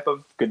cultist type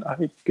of good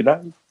night, good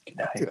night, good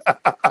night.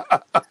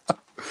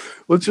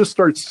 Let's just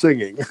start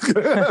singing.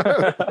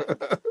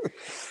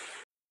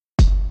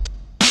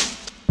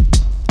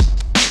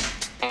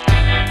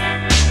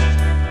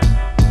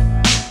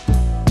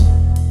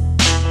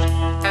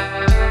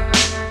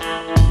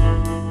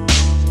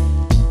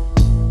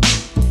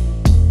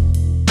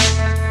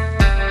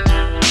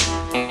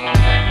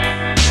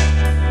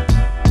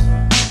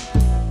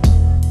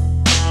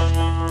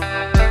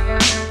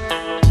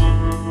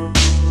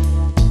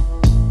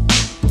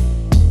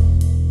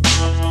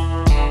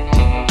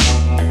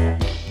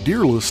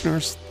 Dear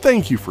listeners,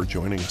 thank you for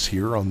joining us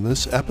here on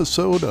this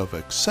episode of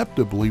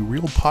Acceptably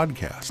Real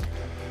Podcast.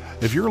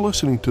 If you're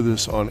listening to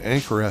this on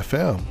Anchor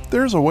FM,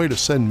 there's a way to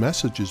send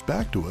messages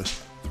back to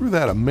us through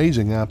that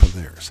amazing app of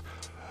theirs.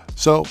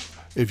 So,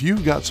 if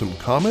you've got some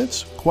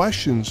comments,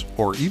 questions,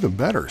 or even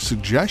better,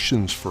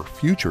 suggestions for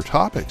future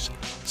topics,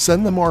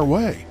 send them our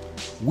way.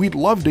 We'd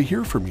love to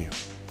hear from you.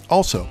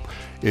 Also,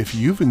 if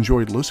you've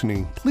enjoyed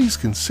listening, please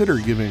consider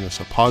giving us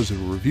a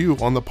positive review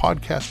on the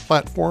podcast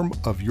platform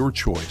of your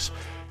choice.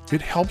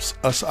 It helps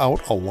us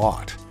out a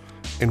lot,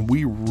 and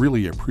we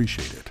really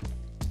appreciate it.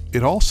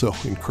 It also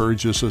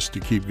encourages us to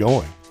keep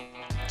going.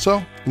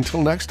 So,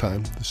 until next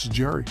time, this is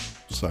Jerry,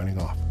 signing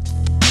off.